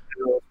famous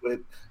with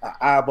an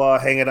eyeball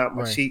hanging out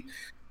my cheek.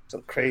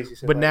 Some crazy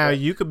shit. But like now that.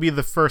 You could be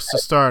the first to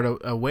start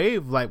a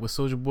wave, like with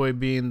Soulja Boy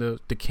being the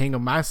king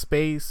of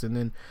MySpace, and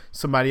then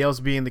somebody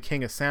else being the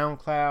king of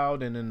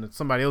SoundCloud, and then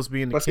somebody else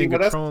being the king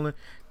of trolling.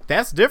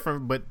 That's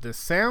different, but the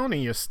sound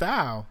and your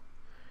style,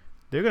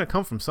 they're gonna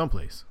come from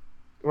someplace.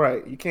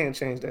 Right. You can't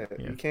change that.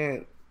 Yeah. You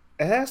can't.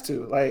 It has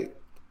to. Like,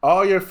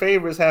 all your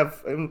favorites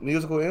have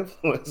musical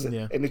influence,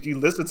 and if you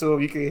listen to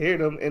them, you can hear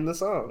them in the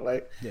song.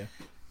 Like,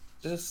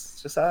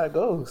 just how it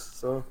goes.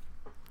 So.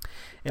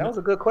 That was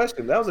a good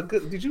question.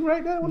 Did you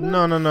write that one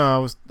down?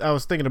 No. I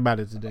was thinking about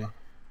it today.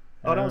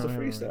 Oh, that was a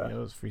freestyle. Yeah, it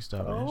was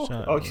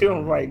freestyle. Oh, you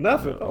don't write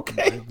nothing.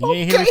 Okay. You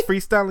ain't hear me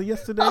freestyling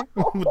yesterday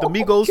with the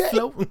Migos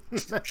flow.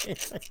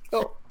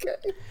 Okay.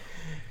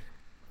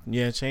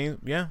 Yeah, change.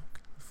 Yeah,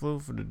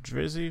 flew for the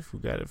Drizzy. Who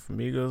got it from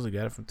Migos? Who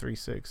got it from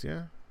 3-6?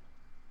 Yeah.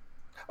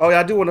 Oh yeah,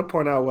 I do want to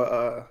point out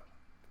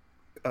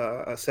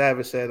what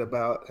Savage said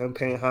about him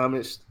paying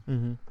homage.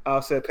 Mm-hmm.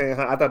 Offset paying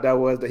homage. I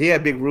thought he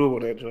had Big Rube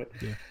on that joint.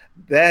 Yeah.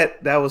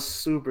 That was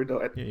super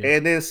dope. Yeah.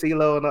 And then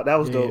CeeLo, and that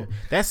was dope. Yeah.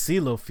 That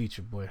CeeLo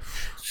feature, boy.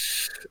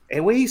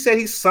 And when he said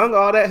he sung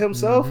all that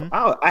himself,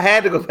 I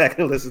had to go back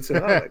and listen to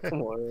it. I was like,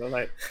 come on,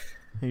 like.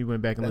 You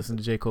went back and listened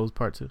to J. Cole's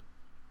part 2?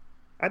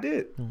 I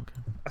did.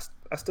 Okay.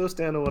 I still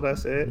stand on what I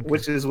said,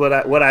 which is what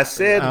I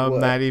said. I'm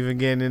not even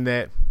getting in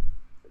that.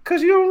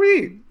 Because you don't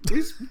read.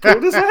 This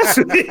last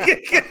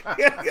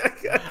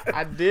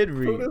I did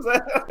read.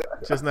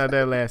 Just not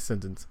that last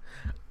sentence.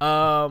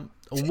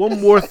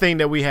 One more thing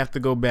that we have to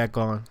go back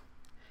on.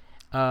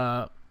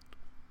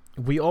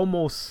 We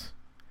almost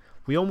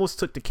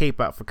took the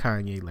cape out for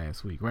Kanye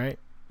last week, right?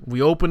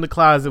 We opened the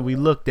closet. We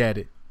looked at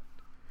it.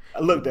 I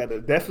looked at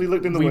it. Definitely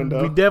looked in the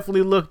window. We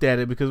definitely looked at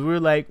it because we were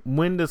like,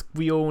 when does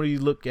we only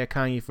look at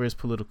Kanye for his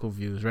political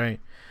views, right?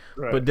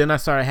 Right. But then I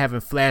started having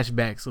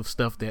flashbacks of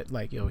stuff that,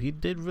 like, yo, he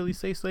did really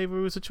say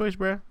slavery was a choice,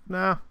 bro.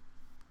 Nah,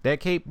 that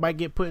cape might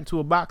get put into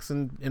a box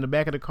in the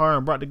back of the car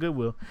and brought to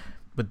Goodwill.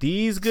 But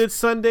these good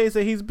Sundays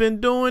that he's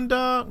been doing,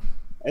 dog,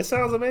 it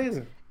sounds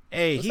amazing.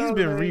 Hey, he's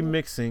been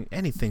remixing.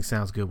 Anything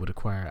sounds good with a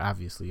choir,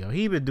 obviously, yo.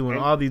 He been doing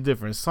all these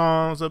different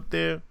songs up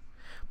there.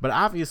 But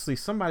obviously,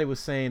 somebody was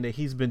saying that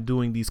he's been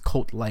doing these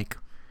cult-like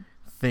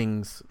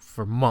things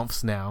for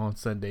months now on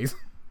Sundays.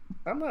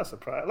 I'm not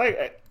surprised.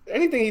 Like,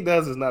 anything he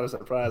does is not a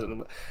surprise.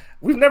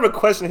 We've never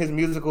questioned his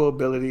musical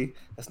ability.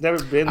 It's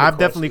never been. I've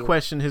definitely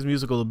questioned his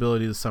musical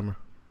ability this summer.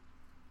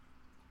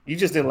 You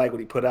just didn't like what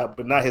he put out,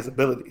 but not his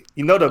ability.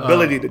 You know, the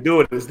ability to do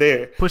it is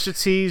there. Pusha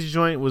T's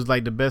joint was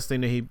like the best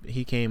thing that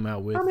he came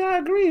out with. I mean, I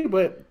agree,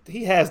 but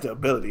he has the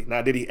ability.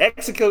 Now, did he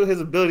execute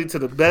his ability to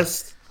the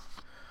best?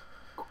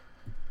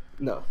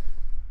 No.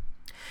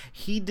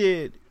 He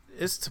did.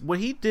 What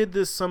he did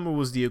this summer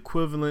was the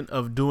equivalent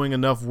of doing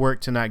enough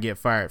work to not get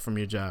fired from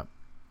your job.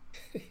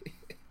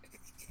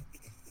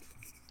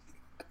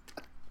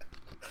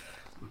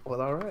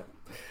 Well, all right.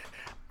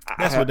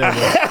 That's what that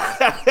was.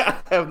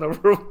 I have no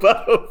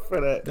rebuttal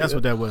for that. That's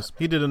what that was.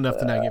 He did enough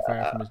to not get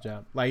fired from his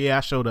job. Like, yeah, I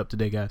showed up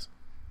today, guys.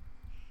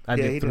 I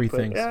did 3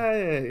 things.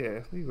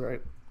 Yeah. You're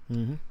right.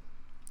 Mm-hmm.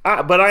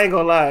 But I ain't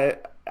gonna lie.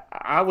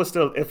 I would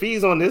still, if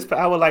he's on this,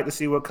 I would like to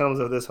see what comes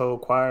of this whole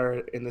choir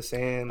in the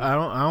sand. I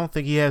don't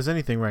think he has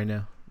anything right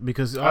now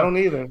because I don't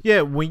either.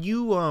 Yeah, when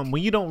you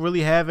don't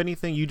really have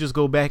anything, you just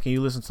go back and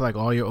you listen to like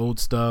all your old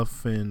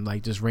stuff and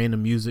like just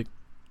random music.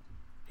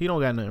 He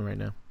don't got nothing right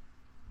now.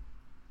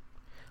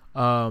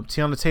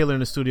 Tiana Taylor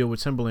in the studio with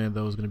Timbaland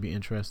though is going to be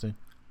interesting.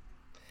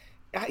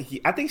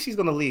 I think she's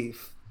going to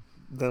leave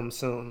them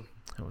soon.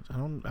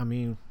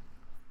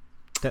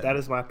 That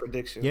is my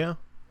prediction. Yeah.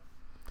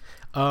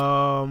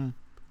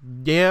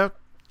 Yeah,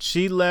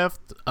 she left.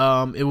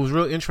 It was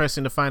real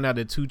interesting to find out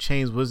that 2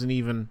 Chainz wasn't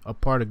even a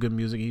part of Good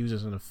Music. He was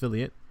just an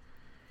affiliate.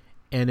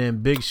 And then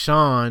Big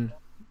Sean,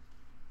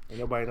 And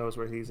nobody knows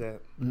where he's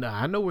at.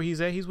 Nah, I know where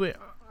he's at. He's with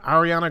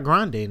Ariana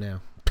Grande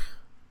now.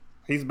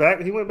 He's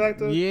back. He went back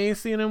to. You ain't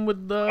seen him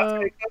with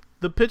the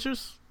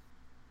pictures?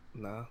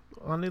 No.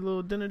 On their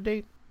little dinner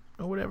date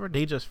or whatever.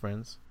 They just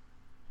friends.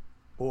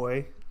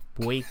 Boy.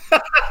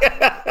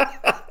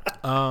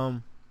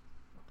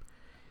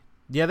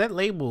 Yeah, that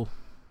label.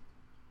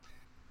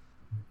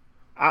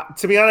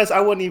 To be honest,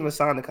 I wouldn't even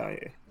sign to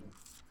Kanye.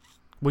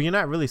 Well, you're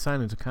not really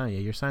signing to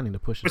Kanye. You're signing to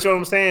Pusha. But you know what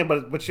I'm saying?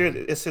 But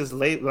it's his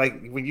label.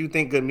 Like, when you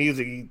think good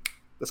music,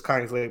 that's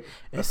Kanye's label.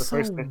 That's it's the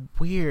first so thing.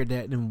 weird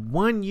that in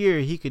 1 year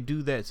he could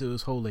do that to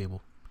his whole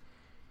label.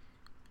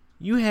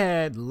 You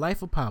had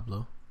Life of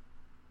Pablo.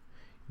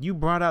 You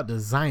brought out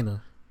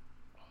Designer.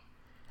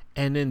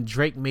 And then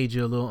Drake made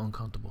you a little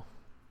uncomfortable.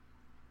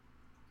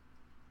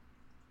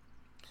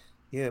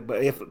 Yeah,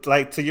 but if,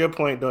 like, to your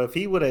point though, if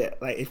he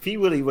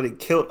really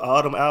killed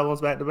all them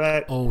albums back to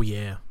back, oh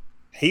yeah,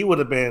 he would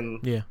have been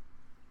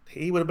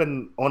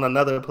on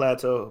another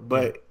plateau.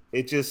 But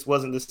it just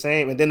wasn't the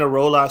same. And then the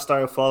rollout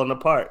started falling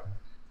apart.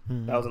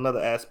 Mm-hmm. That was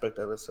another aspect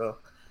of it. So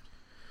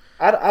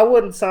I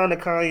wouldn't sign to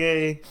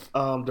Kanye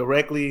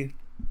directly,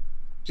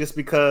 just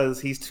because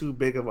he's too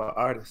big of an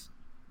artist.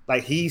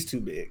 Like, he's too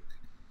big.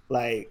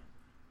 Like,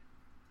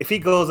 if he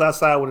goes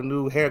outside with a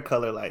new hair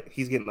color, like,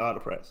 he's getting all the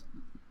press.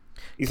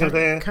 You see what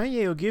I'm saying?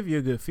 Kanye will give you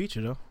a good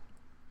feature, though.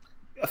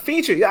 A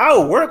feature? Yeah, I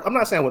would work. I'm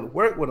not saying I would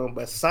work with him,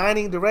 but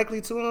signing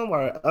directly to him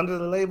or under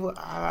the label,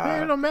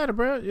 man, it don't matter,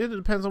 bro. It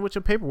depends on what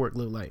your paperwork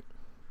look like.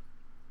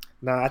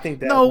 Nah, I think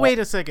that. No, wait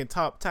a second.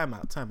 Time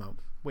out.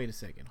 Wait a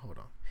second. Hold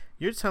on.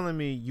 You're telling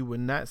me you would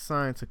not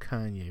sign to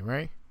Kanye,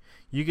 right?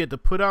 You get to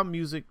put out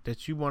music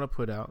that you want to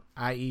put out,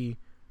 i.e.,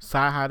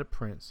 Sci-Hi to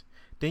Prince.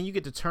 Then you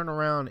get to turn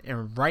around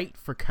and write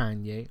for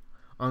Kanye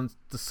on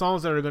the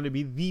songs that are going to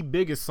be the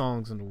biggest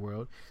songs in the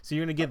world. So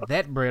you're going to get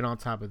that bread on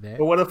top of that.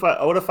 But what if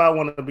I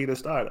want to be the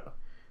star though?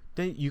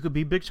 Then you could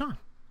be Big Sean.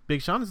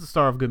 Big Sean is the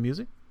star of good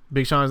music.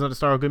 Big Sean is not a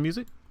star of good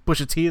music.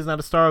 Pusha T is not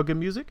a star of good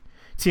music.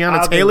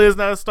 Tiana Taylor is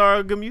not a star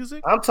of good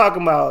music. I'm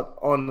talking about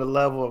on the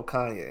level of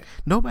Kanye.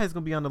 Nobody's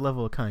going to be on the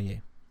level of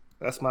Kanye.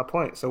 That's my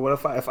point. So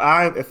what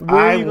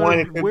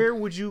where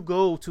would you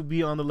go to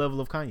be on the level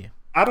of Kanye?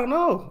 I don't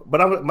know, but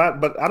I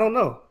don't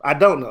know. I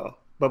don't know.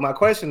 But my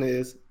question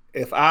is,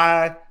 if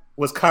I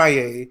was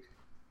Kanye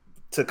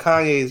to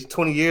Kanye's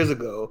 20 years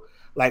ago,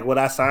 like, would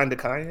I sign to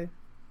Kanye?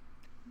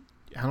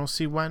 I don't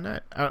see why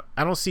not.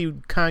 I don't see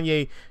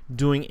Kanye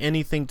doing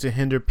anything to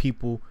hinder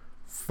people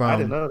from. I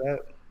didn't know that.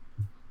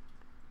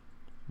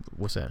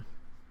 What's that?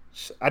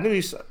 I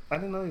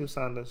didn't know you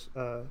signed this.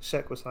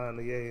 Sheck was signed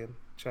to Ye and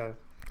Travis.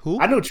 Who?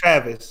 I knew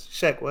Travis.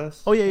 Sheck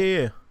was. Oh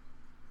yeah.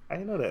 I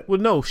didn't know that. Well,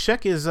 no,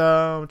 Sheck is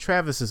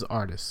Travis's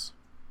artist.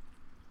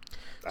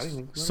 I didn't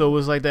even know so it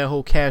was like that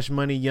whole Cash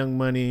Money, Young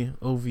Money,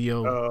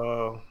 OVO.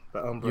 Oh, the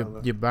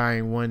umbrella. You're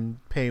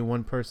paying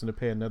one person to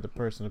pay another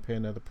person to pay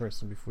another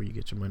person before you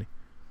get your money.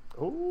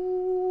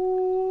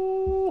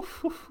 Ooh.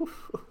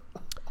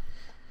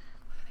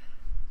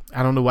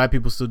 I don't know why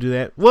people still do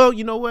that. Well,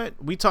 you know what?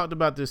 We talked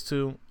about this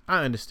too.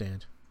 I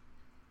understand.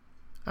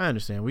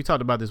 We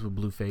talked about this with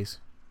Blueface.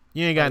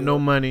 You ain't got no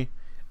money.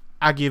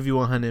 I give you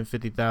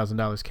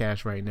 $150,000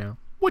 cash right now.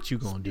 What you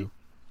gonna do?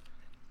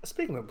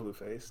 Speaking of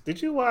Blueface,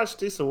 did you watch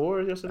this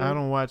awards yesterday? I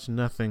don't watch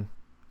nothing.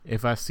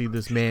 If I see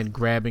this man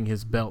grabbing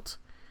his belt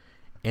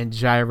and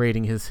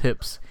gyrating his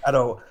hips, I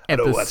don't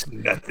watch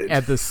nothing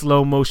at the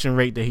slow motion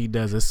rate that he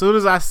does. As soon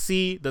as I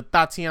see the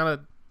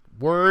Tatiana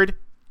word,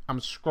 I'm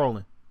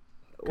scrolling.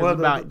 Well,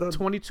 about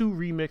 22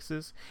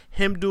 remixes,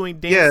 him doing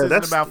dances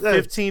in about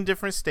 15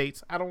 different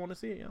states. I don't want to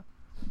see it, yo.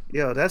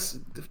 Yo,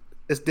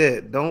 it's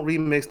dead. Don't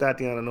remix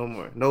Tatiana no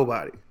more.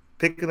 Nobody.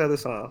 Pick another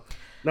song.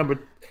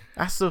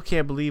 I still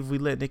can't believe we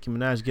let Nicki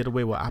Minaj get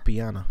away with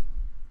Appiana.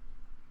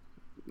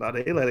 No,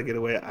 they let it get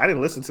away. I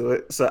didn't listen to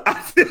it, so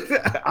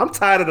I'm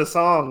tired of the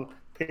song.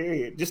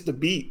 Period. Just the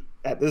beat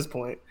at this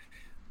point.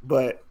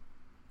 But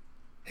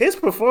his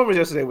performance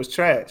yesterday was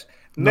trash.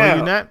 No,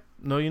 you're not.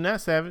 No, you're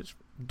not, Savage.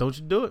 Don't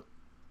you do it.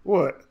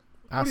 What?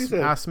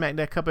 I smack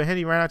that cup of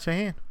Henny right out your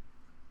hand.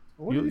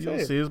 You'll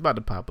see, it's about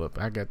to pop up.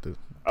 I got the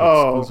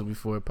exclusive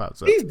before it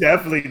pops up. He's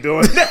definitely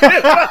doing that.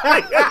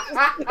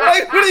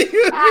 Like, what do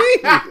you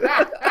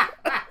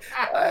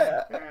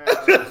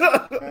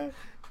mean?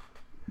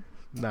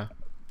 Nah.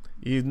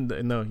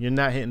 You're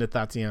not hitting the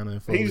Tatiana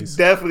and Foley's. He's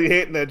definitely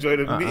hitting that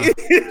joint of me.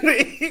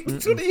 What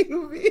do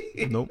you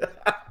mean?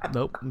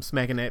 Nope. I'm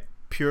smacking that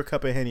pure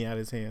cup of Henny out of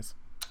his hands.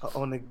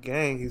 On the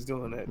gang, he's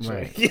doing that.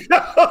 Right.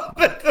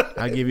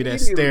 I give you that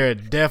stare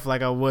of death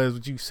like I was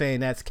with you saying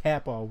that's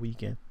cap all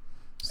weekend.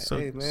 So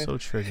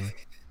triggering.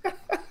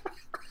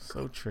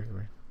 So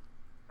triggering.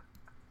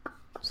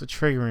 It's a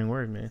triggering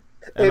word, man.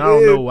 And I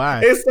don't know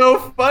why. It's so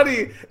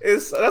funny.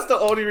 That's the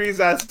only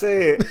reason I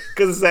say it,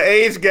 because it's an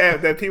age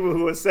gap that people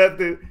who accept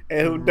it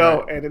and who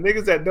don't, and the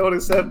niggas that don't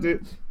accept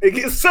it, they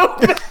get so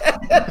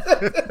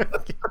mad.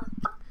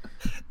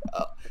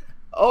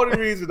 Only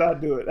reason I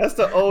do it. That's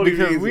the only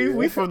reason. Because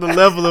we from the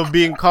level of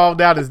being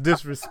called out as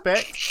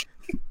disrespect.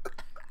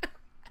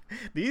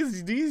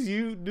 these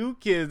you new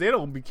kids, they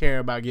don't be caring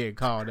about getting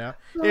called out.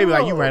 They be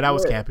like, "You right, I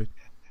was capping."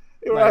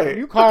 You're like, right.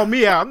 You call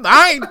me out.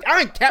 I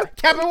ain't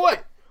capping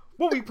what?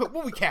 What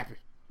we capping?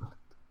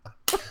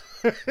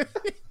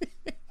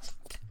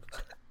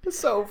 It's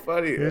so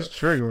funny. It's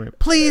triggering.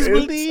 Please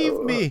believe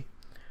me.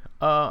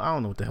 I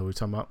don't know what the hell we're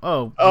talking about.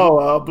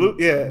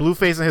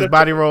 Blueface and his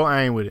body roll.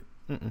 I ain't with it.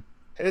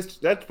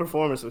 That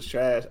performance was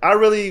trash. I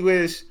really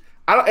wish.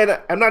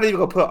 I'm not even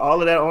gonna put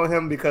all of that on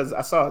him because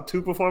I saw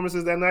 2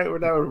 performances that night where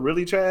that were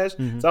really trash. So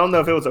I don't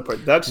know if it was a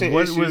production issue.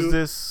 What was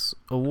this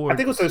award? I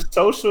think it was the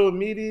social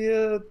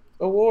media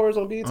awards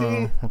on BET.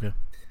 Okay.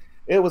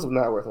 It was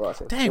not worth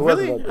watching. Dang,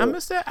 really? I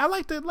missed that. I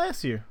liked it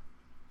last year.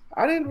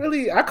 I didn't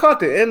really. I caught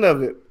the end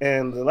of it,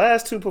 and the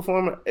last 2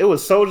 performers. It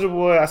was Soulja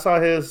Boy. I saw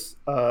his.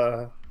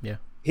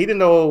 He didn't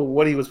know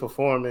what he was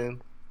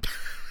performing.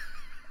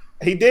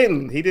 He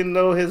didn't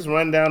know his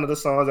rundown of the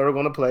songs that were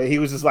going to play. He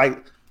was just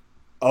like,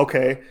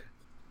 okay.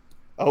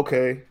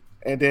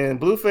 And then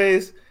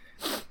Blueface,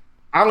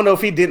 I don't know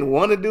if he didn't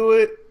want to do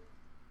it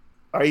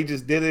or he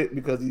just did it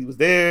because he was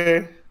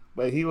there,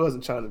 but he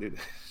wasn't trying to do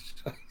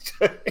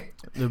that.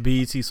 The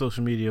BET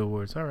Social Media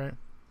Awards. All right.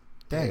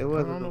 Dang,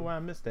 I don't know why I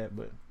missed that,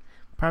 but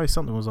probably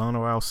something was on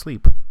or I was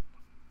asleep.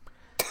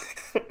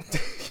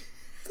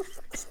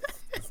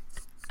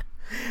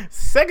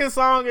 Second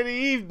song of the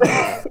evening.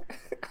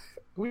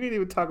 We didn't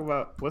even talk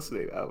about what's the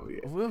name album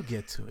yet. We'll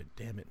get to it,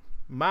 damn it.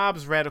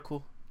 Mob's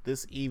Radical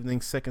this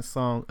evening, second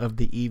song of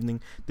the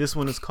evening. This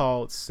one is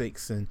called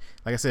 6. And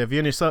like I said, if you're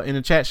in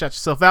the chat, shout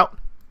yourself out.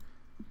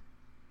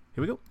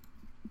 Here we go.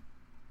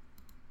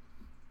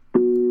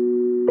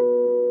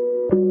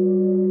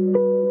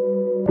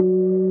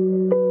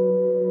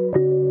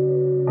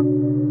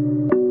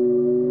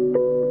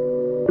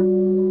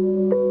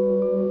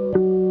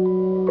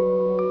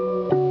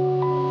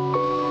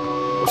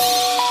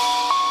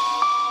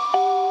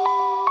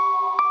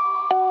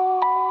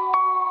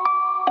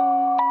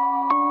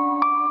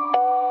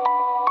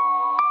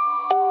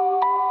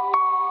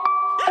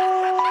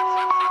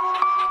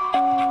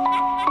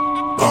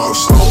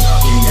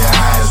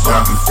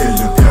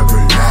 Feeling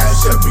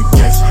paralyzed, every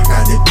case,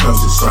 now they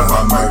close it, so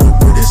I murder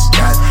with the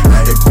skies.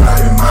 Now they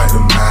plotting my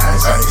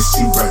demise, I can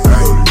see right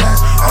through your lies.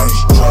 All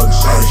these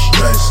drugs, all this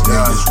stress,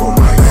 niggas want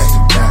my ass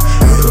to die.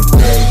 You're a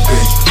bad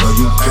bitch, but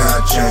you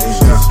can't change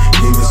this.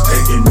 Niggas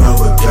taking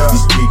over, cause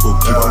these people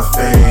keep on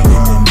fading,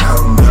 and I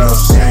don't need no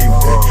same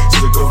thing.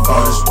 Sick of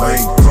all this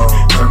weight,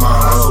 turn my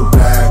hustle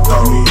back,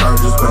 call me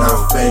urges when I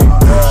fake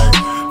blood.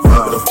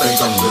 Fuck the fake,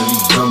 I'm really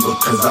dumb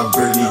because I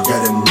really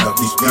got enough.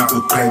 These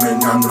people claiming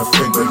I'm the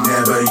fake, but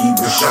never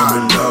even show me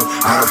love.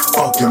 How the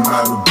fuck am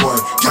I the boy?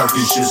 Talk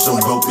this shit so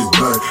broke as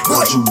blood.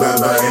 Don't you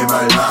ever in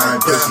my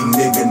line? Pussy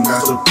nigga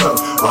not so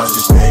tough. Watch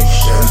the snake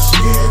shed his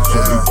skin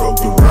till we broke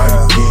the right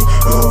again.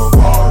 You'll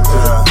fall to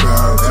the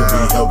ground to be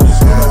helpless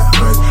with no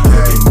friends.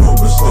 Looking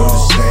over, still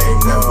the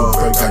same. Never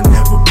break, I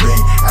never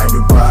been. At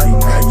the body,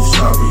 now you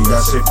sorry.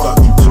 I say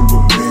fuck you to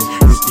revenge.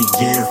 This the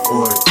year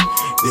for it.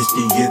 This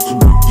the year to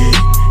begin.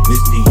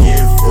 This the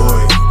year for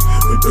it.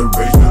 With the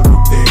rage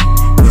little thing.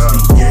 This the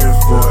year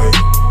for it.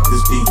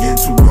 This the year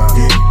to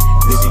begin.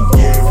 This the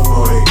year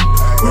for it.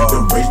 With the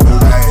rage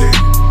little thing.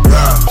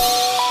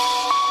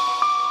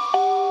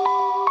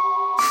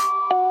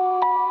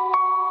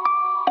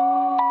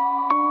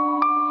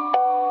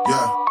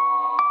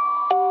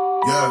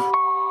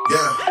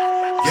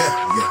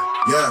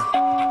 Yeah.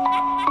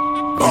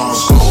 Ball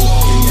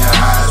smoke in your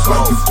eyes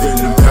while you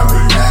feeling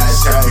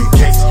paralyzed. Every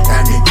case,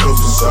 and they close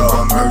it, so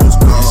I'm murders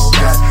with the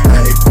skies.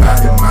 Now they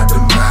plotting my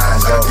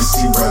demise, I can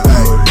see right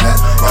through your lies.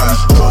 All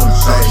these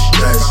drugs, all this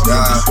stress,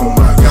 niggas want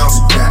my ass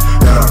to die.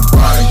 Got a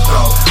body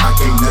talk, I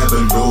can't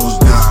never lose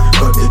this.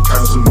 But they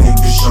count some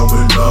niggas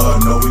showing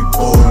love, no we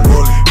ballin'.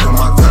 Come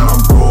on, time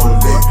I'm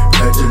rollin',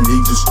 let the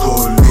league just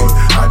scoring.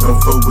 I don't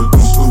fuck with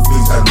these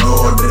goofies, I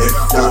know that they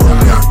fallin'.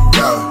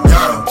 Yeah.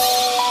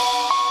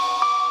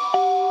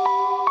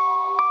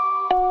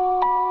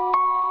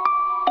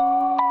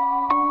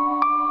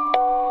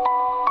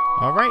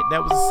 All right,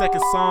 that was the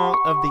second song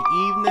of the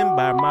evening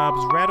by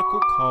Mob's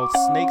Radical called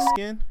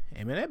Snakeskin.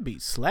 Hey man, that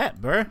beat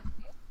slapped, bruh.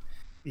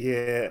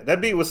 Yeah,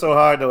 that beat was so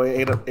hard though.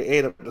 It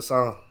ate up the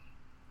song.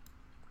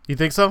 You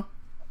think so?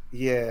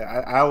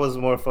 Yeah, I was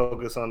more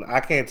focused on. I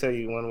can't tell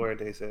you one word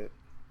they said.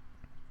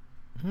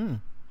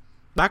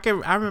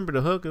 I remember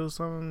the hook. It was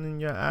something in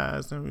your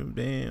eyes.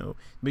 Damn.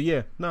 But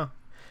yeah, no,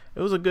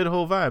 it was a good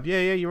whole vibe. Yeah,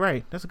 you're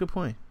right. That's a good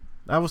point.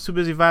 I was too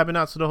busy vibing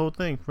out to the whole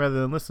thing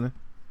rather than listening.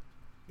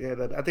 Yeah,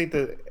 I think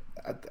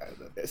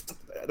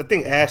I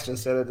think Ashton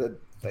said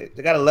it.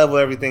 They got to level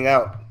everything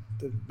out.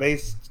 The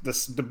bass,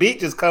 the beat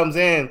just comes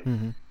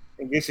in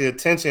and gets your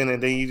attention,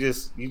 and then you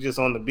just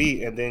on the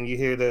beat, and then you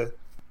hear the.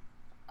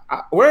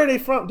 Where are they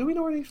from? Do we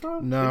know where they're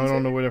from? No, I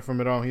don't know where they're from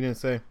at all. He didn't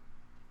say.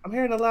 I'm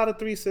hearing a lot of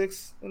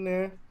 3-6 in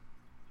there,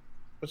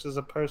 which is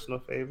a personal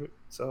favorite.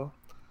 So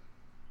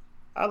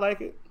I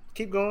like it.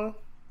 Keep going.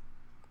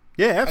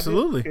 Yeah,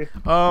 absolutely.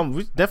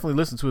 We definitely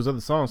listen to his other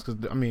songs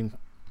because I mean,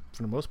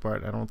 for the most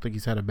part, I don't think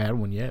he's had a bad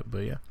one yet.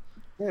 But yeah.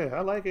 Yeah,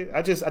 I like it.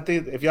 I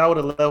think if y'all would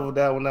have leveled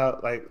that one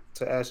out, like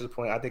to Ash's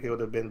point, I think it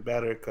would have been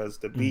better because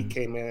the beat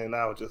came in and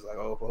I was just like,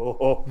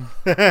 oh.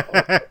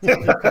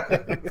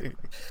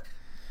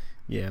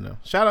 Yeah, no.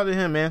 Shout out to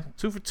him, man.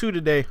 2 for 2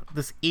 today.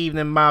 This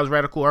evening, Miles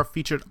Radical, our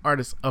featured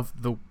artist of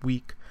the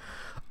week.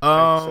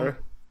 Thanks, sir.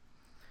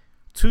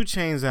 2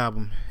 Chainz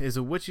album. Is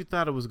it what you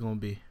thought it was gonna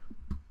be?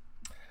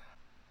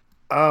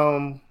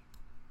 No.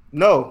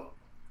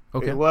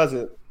 Okay. It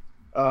wasn't.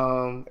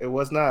 It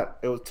was not.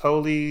 It was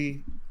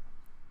totally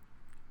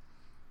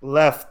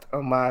left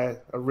on my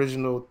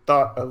original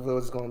thought of what it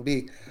was going to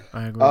be.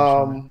 I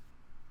agree.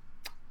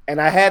 And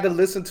I had to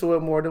listen to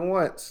it more than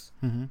once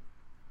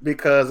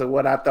because of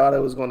what I thought it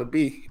was going to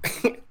be.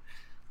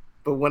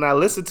 But when I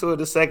listened to it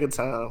the second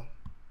time,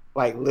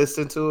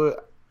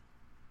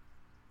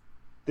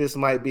 this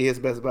might be his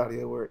best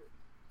body of work.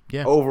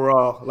 Yeah.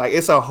 Overall,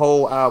 it's a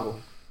whole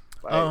album.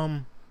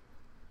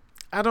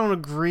 I don't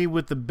agree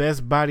with the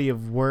best body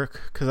of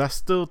work because I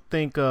still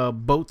think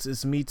Boats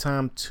It's Me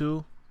Time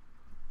 2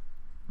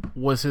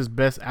 was his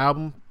best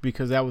album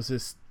because that was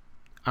his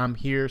I'm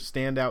Here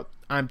standout.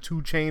 I'm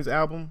 2 Chainz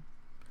album.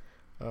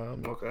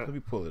 Okay. Let me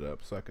pull it up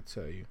so I could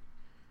tell you.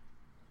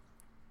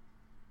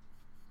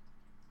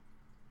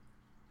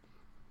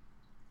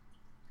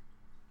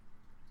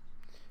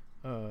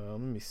 Let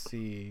me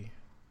see.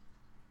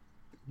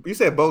 You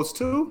said Boats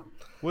 2?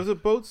 Was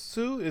it Boats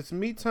 2? It's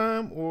Me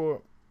Time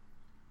or...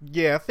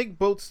 Yeah, I think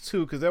Boats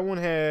 2 because that one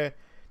had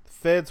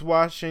Feds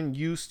Watching,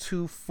 Used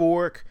to,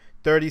 Fork,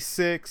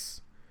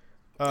 36,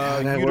 You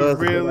the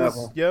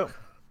Realist, yep.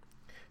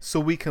 So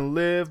We Can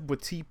Live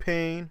with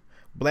T-Pain,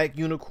 Black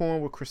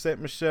Unicorn with Chrisette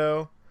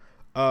Michele,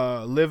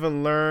 Live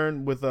and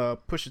Learn with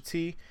Pusha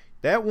T.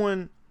 That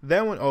one,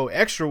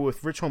 Extra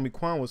with Rich Homie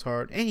Quan was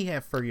hard, and he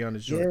had Fergie on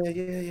his joint.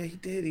 Yeah,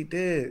 he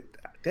did.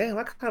 Damn,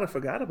 I kind of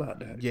forgot about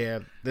that. Yeah,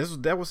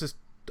 that was his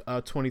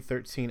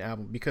 2013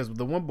 album because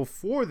the one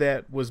before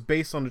that was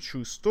based on a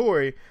true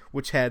story,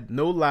 which had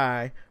No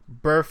Lie,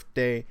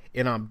 Birthday,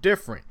 and I'm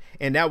Different,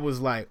 and that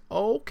was like,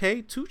 oh,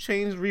 okay, 2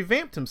 Chainz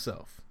revamped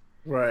himself,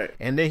 right?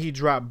 And then he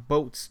dropped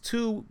Boats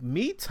 2,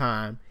 Me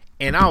Time,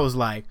 and I was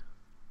like,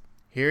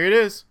 here it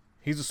is,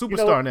 he's a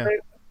superstar now.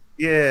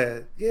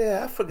 Yeah,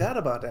 I forgot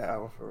about that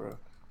album for real.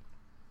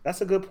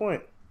 That's a good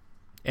point.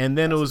 And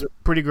then it was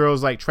Pretty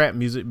Girls Like Trap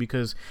Music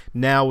because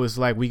now it's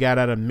like we got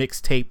out a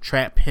mixtape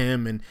Trap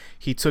Him, and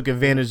he took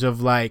advantage of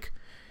the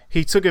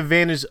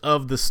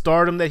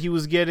stardom that he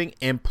was getting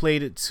and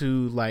played it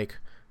to like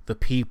the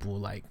people.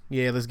 Like,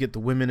 yeah, let's get the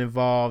women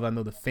involved. I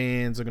know the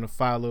fans are gonna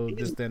follow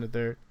this, that, and the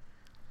third.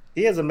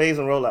 He has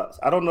amazing rollouts.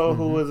 I don't know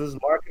who is his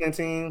marketing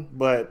team,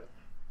 but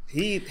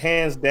he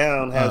hands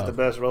down has the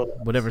best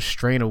rollouts. Whatever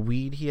strain of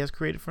weed he has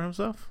created for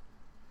himself.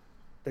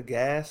 The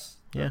gas.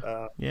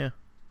 Yeah.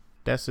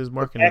 That's his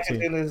marketing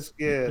team.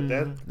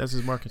 That's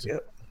his marketing.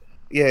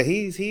 Yeah,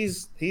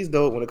 he's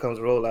dope when it comes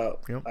to rollout.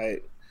 Yep.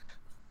 Like,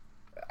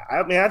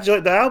 I mean,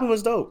 the album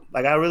is dope.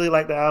 Like, I really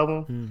like the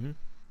album.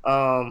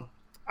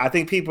 I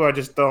think people are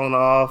just thrown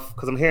off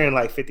because I'm hearing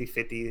like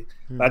 50-50.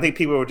 I think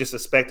people were just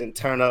expecting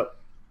turn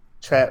up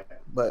trap,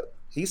 but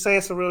he's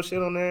saying some real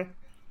shit on there.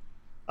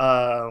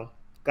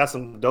 Got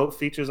some dope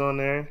features on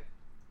there.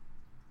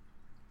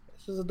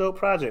 This is a dope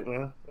project,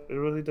 man. It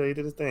really did. He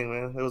did his thing,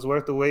 man. It was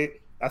worth the wait.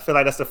 I feel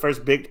like that's the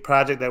first big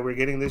project that we're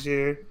getting this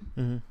year.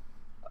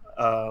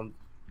 So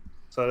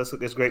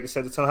it's great to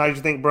set the tone. How did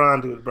you think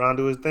Bron do? Did Bron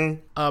do his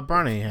thing?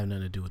 Bron ain't have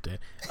nothing to do with that.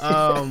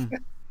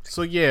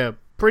 So yeah,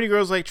 Pretty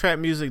Girls Like Trap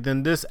Music.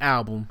 Then this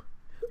album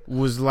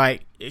was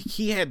like,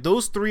 he had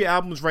those 3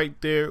 albums right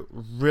there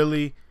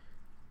really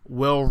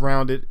well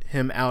rounded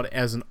him out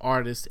as an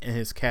artist in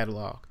his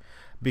catalog.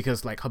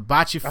 Because like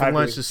Hibachi for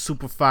Lunch is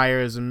super fire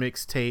as a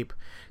mixtape.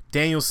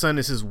 Daniel's Son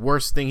is his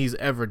worst thing he's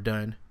ever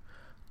done.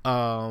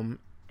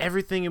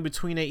 Everything in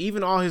between that,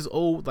 even all his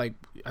old, like,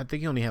 I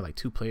think he only had like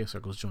 2 Player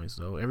Circles joints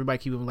though. Everybody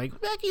keep him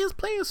like, back in his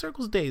Player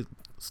Circles days.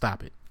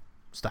 Stop it.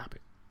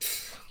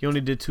 He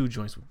only did 2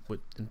 joints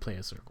in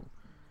Player Circle,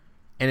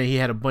 and then he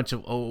had a bunch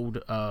of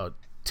old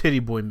Titty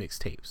Boy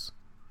mixtapes.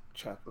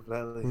 Trapper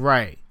Valley,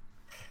 right?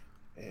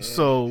 Yeah.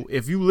 So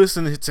if you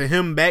listen to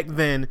him back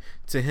then,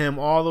 to him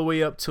all the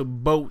way up to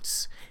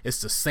Boats,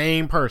 it's the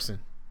same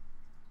person.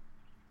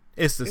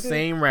 It's the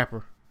same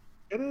rapper.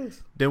 It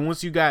is. Then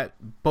once you got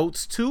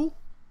Boats 2,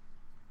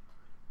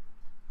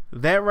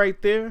 that right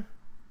there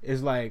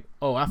is like,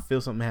 oh, I feel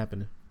something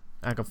happening.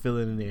 I can feel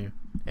it in the air.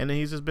 And then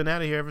he's just been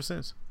out of here ever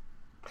since.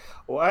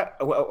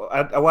 Well,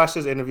 I watched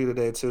his interview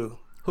today too.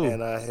 Who?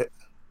 And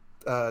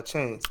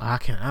Chainz. I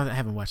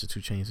haven't watched the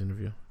 2 Chainz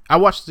interview. I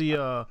watched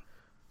the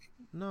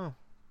no,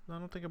 I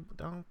don't think.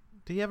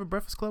 Did he have a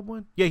Breakfast Club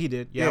one? Yeah, he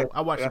did. Yeah,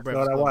 I watched the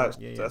Breakfast Club one.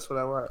 Yeah. That's what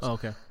I watched. Oh,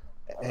 okay.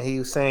 And he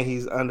was saying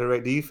he's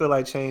underrated. Do you feel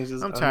like Chainz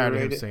is underrated? I'm tired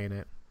of him saying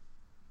that.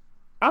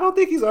 I don't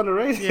think he's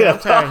underrated. Yeah, I'm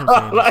tired of him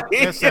saying that.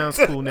 That sounds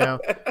cool now.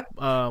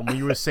 When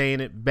you were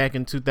saying it back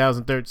in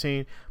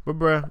 2013, but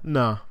bruh,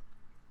 no,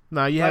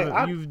 you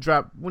haven't. You've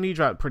dropped when he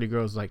dropped Pretty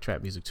Girls Like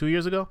Trap Music 2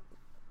 years ago.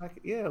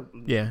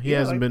 Yeah, he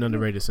hasn't been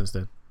underrated since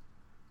then.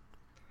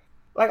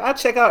 Like I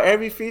check out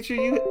every feature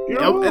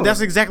you're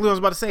that's exactly what I was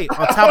about to say.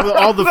 On top of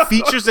all the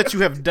features that you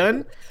have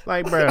done,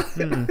 like, bro,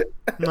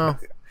 no,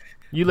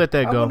 you let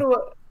that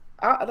go.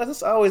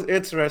 That's always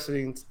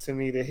interesting to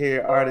me to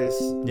hear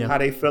artists how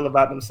they feel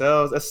about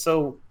themselves.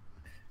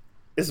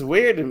 It's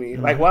weird to me.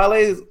 Like Wale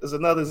is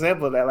another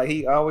example of that. Like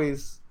he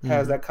always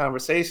has that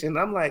conversation.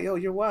 I'm like, yo,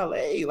 you're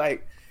Wale.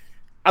 Like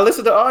I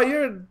listen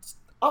to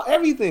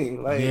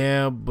everything. Like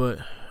yeah, but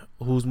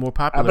who's more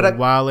popular,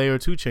 Wale or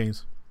 2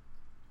 Chainz?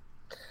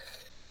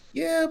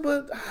 Yeah,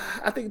 but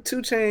I think 2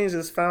 Chainz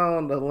has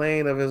found a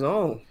lane of his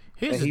own.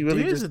 He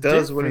really just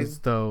does what he's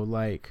though.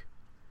 Like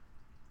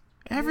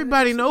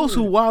everybody knows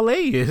who Wale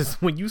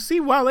is. When you see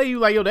Wale, you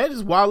like, yo, that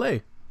is Wale.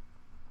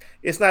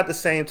 It's not the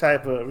same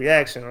type of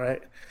reaction,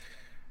 right?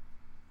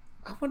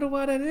 I wonder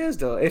why that is,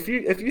 though. If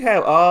you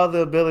have all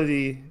the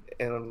ability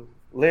and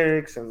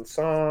lyrics and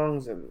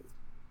songs and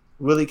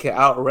really can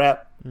out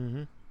rap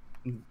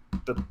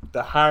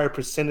the higher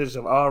percentage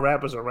of all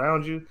rappers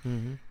around you,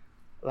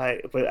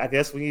 like, but I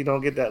guess when you don't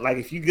get that, like,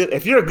 if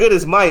you're good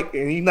as Mike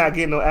and you're not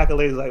getting no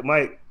accolades like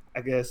Mike, I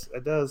guess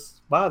it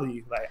does bother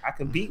you. Like, I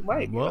can beat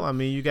Mike. Well, I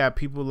mean, you got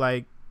people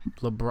like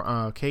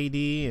LeBron,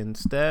 KD, and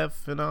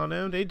Steph, and all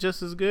them. They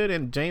just as good,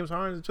 and James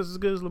Harden is just as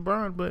good as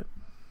LeBron. But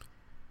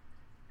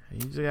you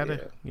just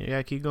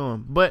gotta keep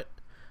going. But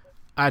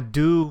I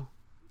do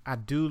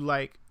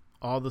like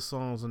all the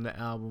songs on the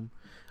album.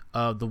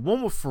 The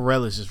one with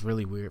Pharrell is just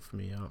really weird for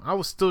me. I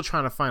was still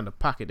trying to find the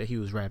pocket that he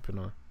was rapping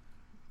on.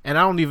 And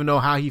I don't even know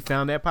how he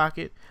found that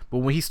pocket, but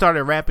when he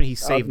started rapping, he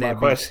saved that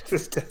beat.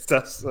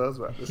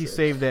 He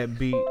saved that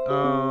beat.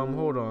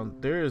 Hold on.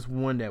 There is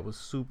one that was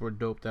super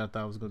dope that I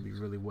thought was going to be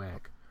really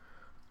whack.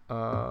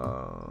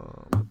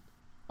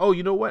 Oh,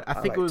 you know what? I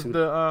think it was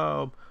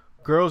the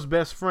Girl's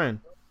Best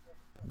Friend.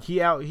 He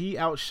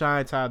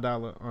outshined Ty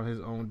Dolla on his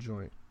own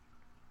joint.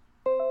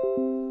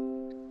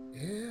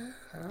 Yeah,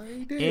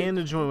 he did. And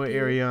the joint with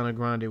Ariana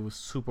Grande was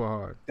super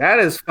hard. That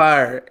is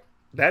fire.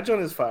 That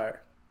joint is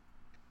fire.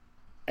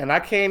 And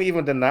I can't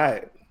even deny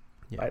it.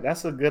 Yeah. Like,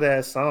 that's a good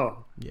ass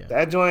song. Yeah.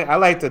 That joint, I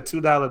like the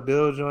 $2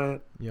 bill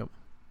joint. Yep.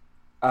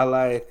 I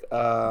like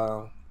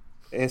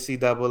NCAA.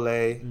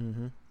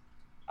 Mm-hmm.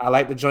 I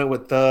like the joint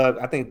with Thug.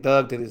 I think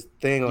Thug did his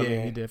thing on there.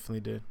 Yeah, he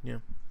definitely did. Yeah.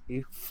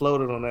 He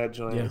floated on that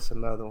joint. Yeah. It's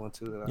another one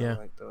too that I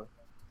like though.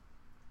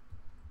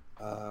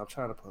 I'm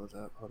trying to pull it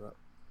up. Hold up.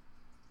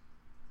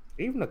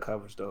 Even the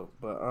cover's dope,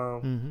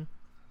 but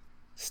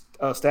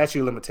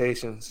Statute of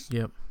Limitations.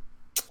 Yep.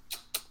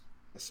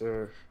 Yes,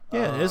 sir.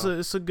 Yeah,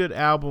 it's a good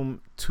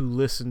album to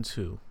listen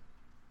to,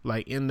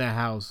 like in the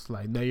house.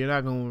 Like, no, you're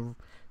not gonna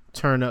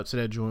turn up to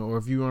that joint, or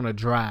if you're on a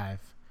drive,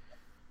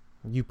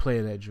 you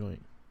play that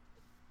joint.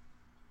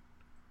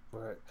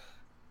 Right.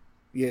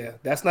 Yeah,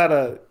 that's not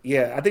a.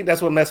 Yeah, I think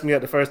that's what messed me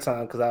up the first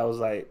time because I was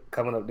like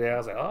coming up there. I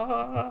was like,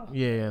 oh,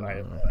 yeah,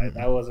 like,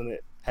 that wasn't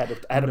it. I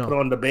had to put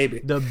on The Baby.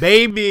 The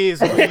Baby is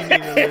what you need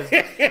to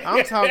listen.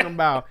 I'm talking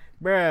about,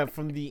 bruh,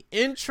 from the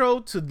intro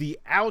to the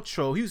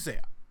outro. He said.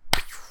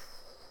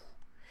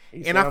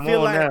 And I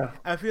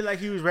feel like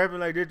he was rapping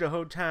like this the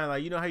whole time.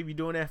 Like, you know how he be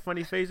doing that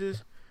funny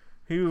faces?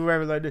 He was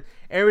rapping like this.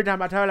 Every time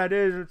I talk like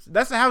this,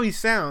 that's how he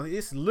sounds.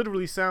 It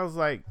literally sounds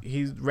like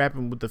he's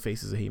rapping with the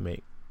faces that he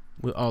make,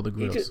 with all the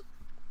grills.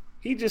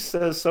 He just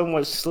says so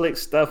much slick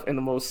stuff in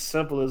the most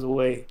simplest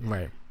way.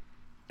 Right.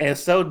 And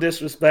so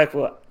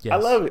disrespectful. Yes, I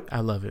love it. I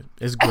love it.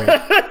 It's great.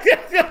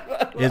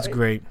 It's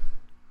great.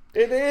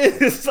 It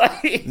is.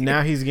 Like,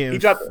 now he's getting...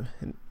 Go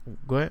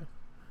ahead.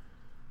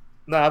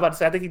 No, I'm about to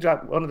say, I think he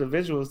dropped one of the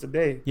visuals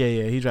today.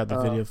 Yeah, he dropped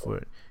the video for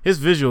it. His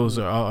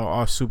visuals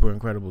are super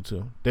incredible,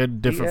 too. They're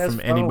different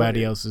from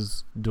anybody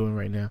else's doing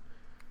right now.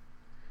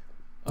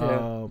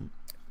 Yeah.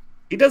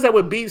 He does that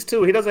with beats,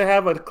 too. He doesn't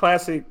have a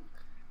classic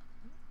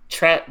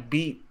trap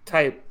beat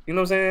type. You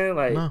know what I'm saying?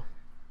 Like, no.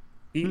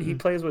 He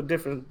plays with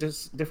different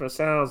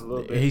sounds a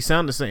little bit. He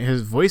sounds the same.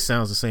 His voice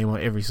sounds the same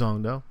on every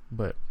song, though.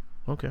 But,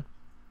 okay.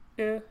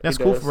 Yeah. That's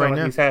cool for right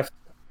now.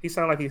 He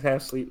sounds like he's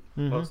half asleep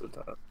most of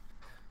the time.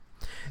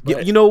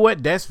 But, you know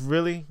what? That's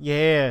really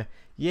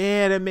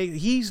that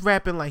makes he's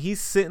rapping like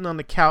he's sitting on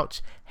the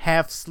couch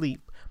half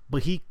asleep,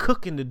 but he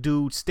cooking the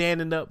dude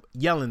standing up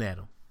yelling at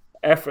him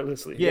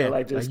effortlessly. Yeah,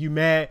 like just you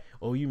mad?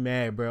 Oh, you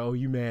mad, bro? Oh,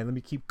 you mad? Let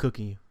me keep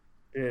cooking you.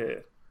 Yeah,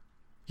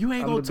 you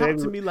ain't gonna talk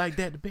to me like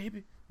that, the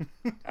baby.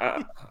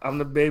 I'm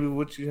the baby.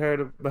 What you heard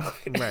about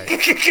me? Right.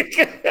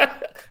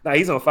 Nah,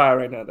 he's on fire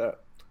right now, though.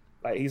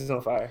 Like, he's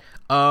on fire.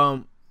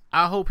 I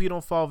hope he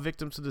don't fall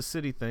victim to the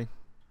city thing.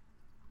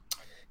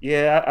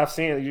 Yeah, I've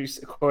seen it.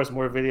 Of course,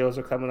 more videos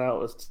are coming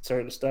out with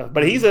certain stuff.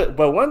 But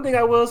but one thing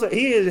I will say,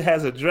 he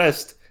has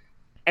addressed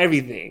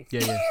everything.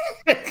 Yeah.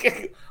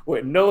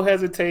 With no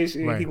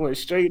hesitation. Right. He went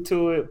straight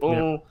to it.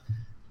 Boom. Yep.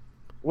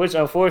 Which,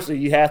 unfortunately,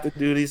 you have to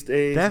do these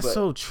days. That's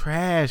so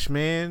trash,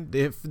 man.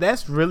 If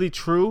that's really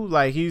true,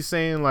 like, he's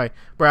saying, like,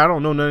 bro, I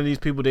don't know none of these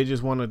people. They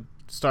just want to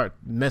start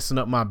messing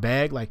up my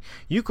bag. Like,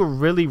 you could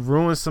really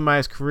ruin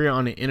somebody's career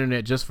on the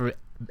internet just for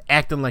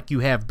acting like you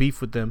have beef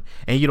with them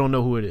and you don't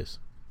know who it is.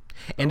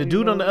 And the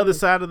dude on the other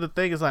side of the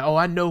thing is like, oh,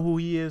 I know who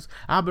he is.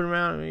 I've been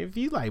around. If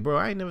you like, bro,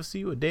 I ain't never see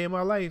you a day in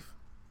my life.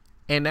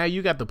 And now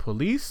you got the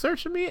police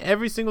searching me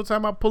every single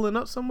time I'm pulling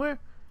up somewhere.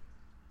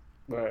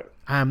 Right.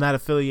 I am not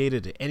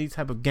affiliated to any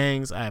type of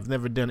gangs. I have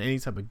never done any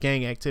type of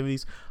gang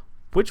activities,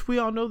 which we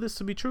all know this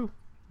to be true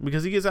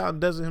because he gets out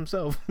and does it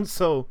himself.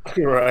 So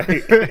right,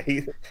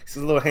 he's a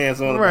little hands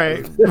on.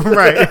 Right,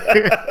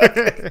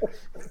 right.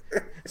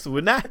 So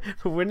we're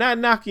not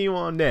knocking you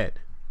on that.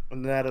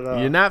 Not at all.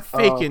 You're not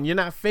faking. You're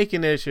not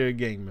faking that you're a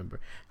gang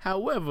member.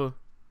 However,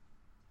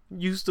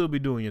 you still be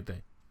doing your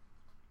thing.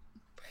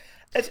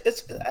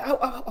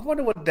 I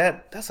wonder what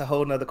that's a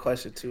whole nother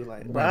question too.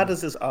 Like, why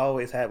does this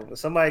always happen? When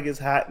somebody gets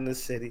hot in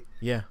this city,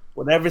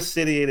 whatever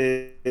city it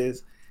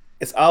is,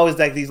 it's always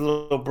like these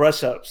little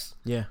brush ups.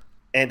 Yeah.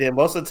 And then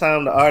most of the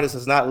time the artist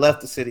has not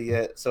left the city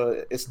yet.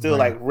 So it's still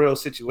like real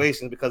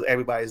situations because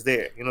everybody's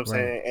there. You know what I'm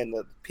saying? And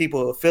the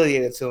people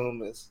affiliated to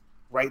him is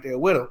right there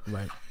with him.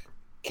 Right.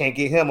 Can't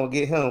get him or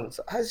get him.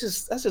 So that's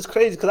just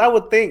crazy. Because I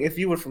would think if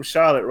you were from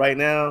Charlotte right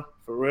now,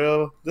 for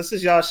real, this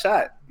is y'all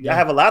shot. Y'all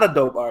have a lot of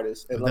dope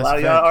artists, and a lot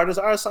of y'all artists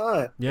are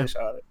signed in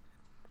Charlotte.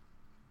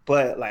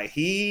 But like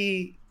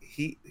he,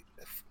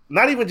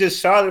 not even just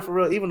Charlotte for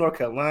real, even North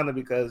Carolina,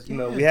 because you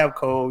know we have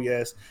Cole,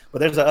 yes, but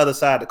there's the other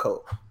side to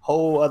Cole,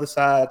 whole other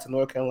side to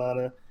North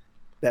Carolina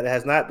that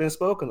has not been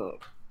spoken of.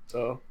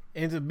 So.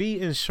 And to be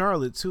in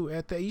Charlotte too,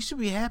 at that, you should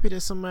be happy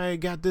that somebody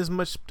got this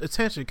much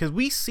attention because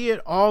we see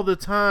it all the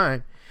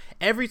time.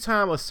 Every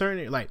time a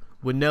certain, like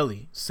with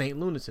Nelly, St.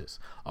 Lunatics,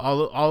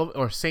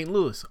 or St.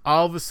 Louis,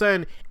 all of a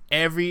sudden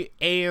every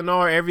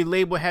A&R, every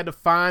label had to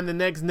find the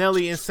next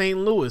Nelly in St.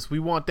 Louis. We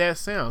want that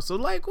sound. So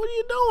like, what are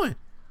you doing?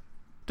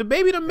 The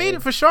baby done made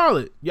it for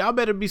Charlotte. Y'all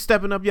better be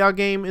stepping up y'all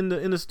game in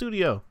the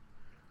studio.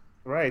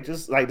 Right,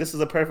 just like this is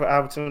a perfect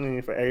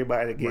opportunity for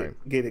everybody to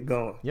get it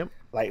going. Yep.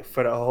 Like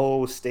for the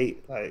whole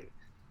state, like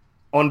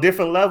on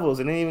different levels,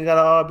 and it ain't even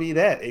gotta all be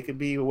that. It could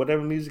be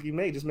whatever music you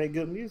make. Just make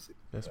good music.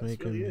 That's make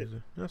good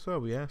music. That's all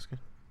we asking.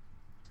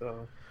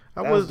 So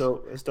that's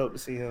dope. It's dope to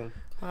see him.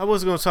 I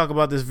was gonna talk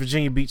about this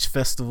Virginia Beach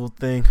Festival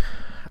thing.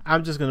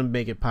 I'm just gonna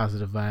make it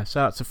positive vibes.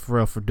 Shout out to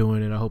Pharrell for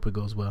doing it. I hope it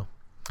goes well.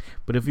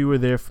 But if you were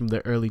there from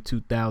the early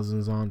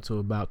 2000s on to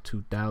about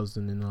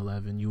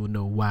 2011, you will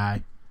know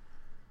why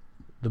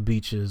the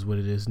beach is what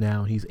it is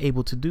now. He's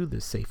able to do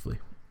this safely.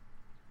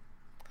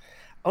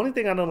 Only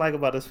thing I don't like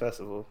about this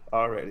festival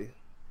already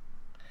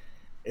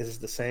is it's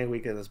the same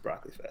weekend as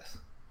Broccoli Fest.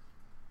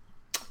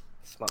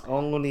 It's my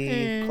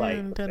only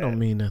plight. That don't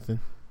mean nothing.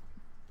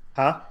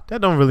 Huh?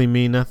 That don't really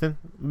mean nothing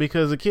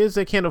because the kids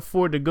that can't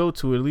afford to go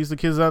to it, at least the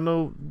kids I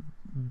know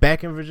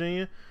back in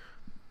Virginia,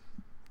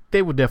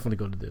 they would definitely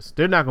go to this.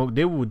 They're not going.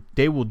 They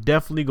will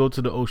definitely go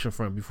to the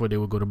oceanfront before they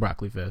would go to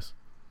Broccoli Fest.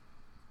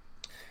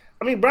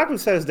 I mean, Broccoli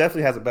Fest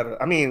definitely has a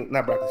better. I mean,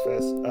 not Broccoli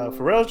Fest.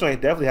 Pharrell's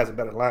joint definitely has a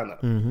better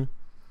lineup. Mm-hmm.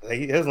 Like,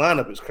 his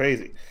lineup is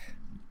crazy,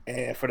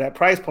 and for that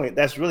price point,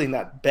 that's really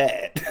not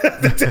bad.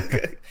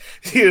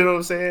 You know what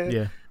I'm saying?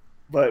 Yeah.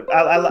 But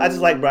I just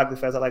like Broccoli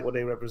Fest. I like what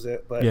they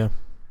represent. But yeah,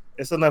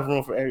 it's enough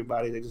room for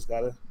everybody. They just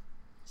gotta.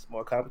 It's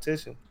more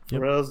competition.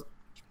 Yep.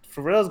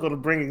 Pharrell's going to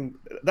bring.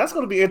 That's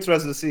going to be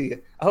interesting to see.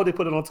 I hope they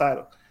put it on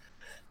Tidal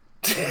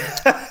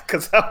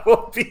because I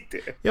won't be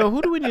there. Yo,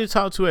 who do we need to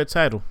talk to at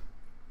Tidal?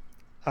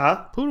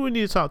 Huh? Who do we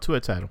need to talk to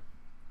at Tidal?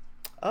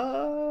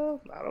 I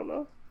don't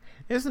know.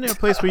 Isn't there a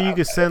place where you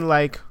could send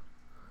like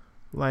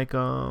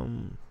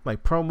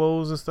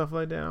promos and stuff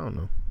like that? I don't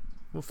know.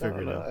 We'll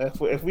figure it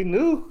out. If we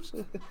knew,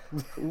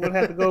 we wouldn't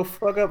have to go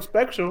fuck up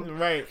Spectrum.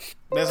 Right.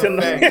 That's a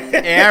fact.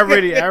 And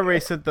I already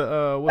sent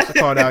the what's it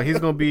called out. He's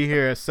gonna be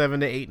here at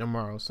 7 to 8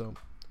 tomorrow, so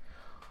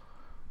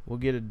we'll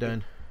get it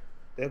done.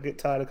 They'll get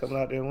tired of coming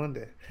out there one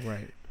day.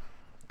 Right.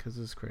 Because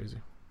it's crazy.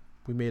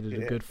 We made it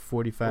a good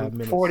 45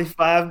 minutes.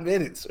 45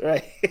 minutes,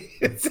 right?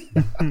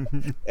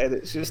 And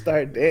it should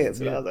start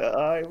dancing. Yeah. I was like, all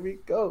right, here we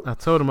go. I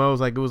told him it was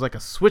like a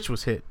switch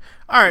was hit.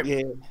 All right.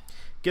 Yeah.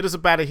 Get us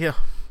up out of here.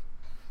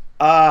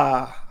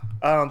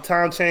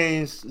 Time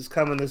change is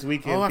coming this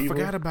weekend. Oh, I people.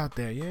 forgot about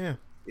that. Yeah.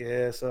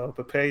 Yeah, so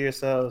prepare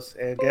yourselves.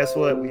 And guess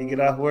what? When you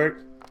get off work,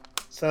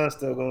 sun's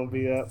still gonna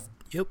be up.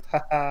 Yep. Do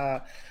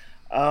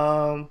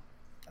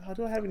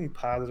I have any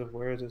positive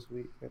words this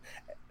week?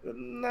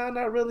 No,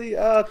 not really.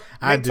 I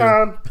do.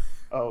 Time.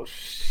 Oh,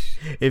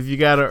 If you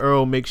got an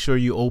Earl, make sure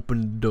you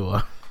open the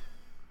door.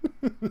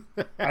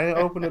 I didn't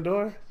open the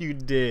door. You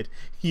did.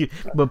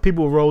 But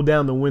people roll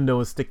down the window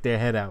and stick their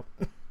head out.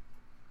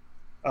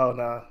 Oh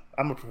no,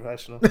 I'm a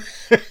professional.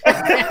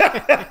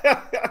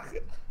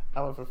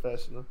 I'm a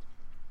professional.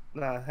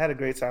 Nah, I had a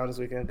great time this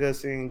weekend. Good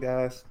seeing you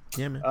guys.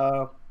 Yeah,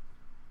 man.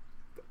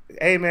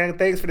 Hey man,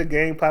 thanks for the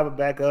game popping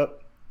back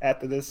up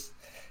after this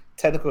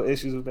technical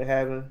issues we've been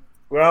having.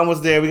 We're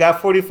almost there. We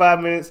got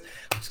 45 minutes.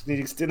 Just need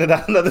to extend it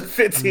out another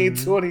 15,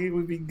 20.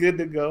 We'd be good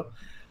to go.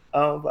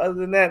 But other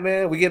than that,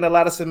 man, we're getting a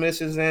lot of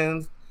submissions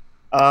in.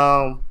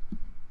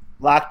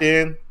 Locked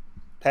in.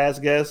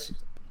 Past guests.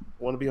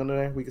 Want to be on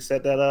there? We can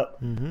set that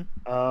up. Mm-hmm.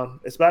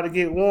 It's about to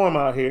get warm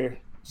out here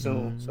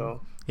soon.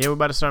 So yeah, we're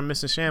about to start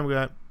missing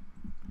Shamgat.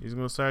 He's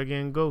gonna start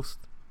getting ghost.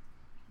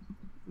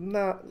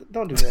 No,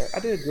 don't do that. I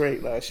did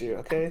great last year.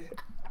 Okay,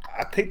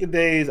 I picked the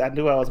days I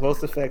knew I was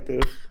most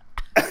effective,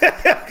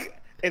 and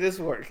it's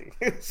working.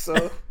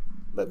 So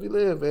let me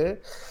live, man.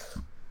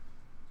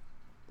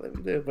 Let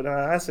me live. But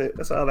that's it.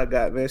 That's all I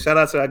got, man. Shout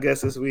out to our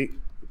guests this week.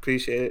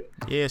 Appreciate it.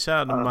 Yeah,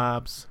 shout out to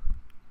Mobs.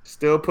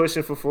 Still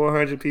pushing for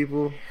 400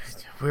 people.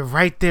 We're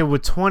right there. We're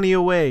 20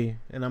 away,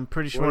 and I'm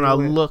pretty sure when I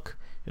look,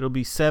 it'll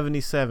be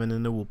 77,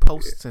 and it will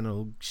post and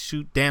it'll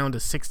shoot down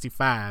to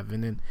 65,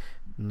 and then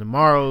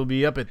tomorrow it'll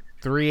be up at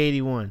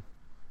 381.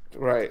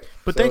 Right.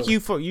 But thank you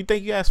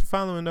guys for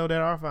following though that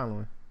are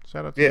following.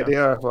 Shout out to y'all. They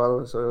are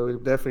following, so we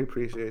definitely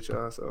appreciate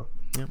y'all. So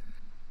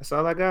that's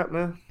all I got,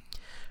 man.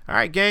 All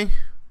right, gang.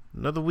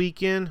 Another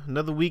weekend,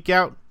 another week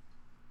out.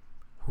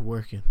 We're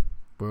working.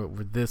 We're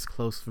this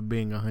close for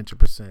being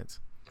 100%.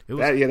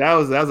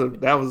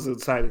 That was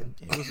exciting.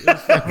 It was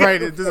right.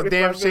 This is a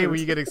damn shame when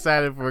you get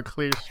excited for a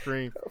clear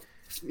stream.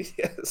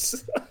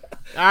 Yes.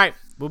 All right,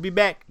 we'll be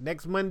back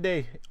next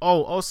Monday.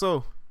 Oh,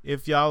 also,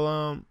 if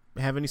y'all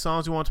have any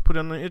songs you want to put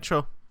on the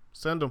intro,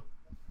 send them.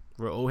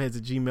 We're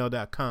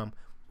oldheads@gmail.com.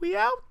 We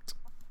out.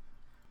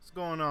 What's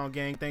going on,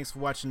 gang? Thanks for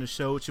watching the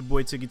show. It's your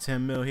boy Tookie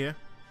 10 Mil here.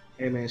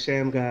 Hey man,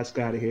 Sham God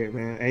Scotty here,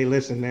 man. Hey,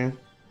 listen, man.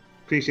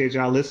 Appreciate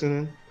y'all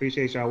listening.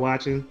 Appreciate y'all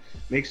watching.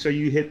 Make sure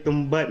you hit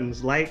them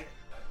buttons: like,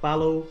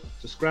 follow,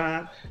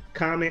 subscribe,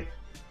 comment,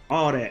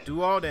 all that.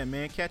 Do all that,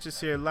 man. Catch us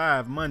here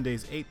live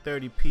Mondays,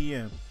 8:30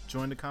 p.m.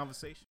 Join the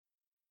conversation.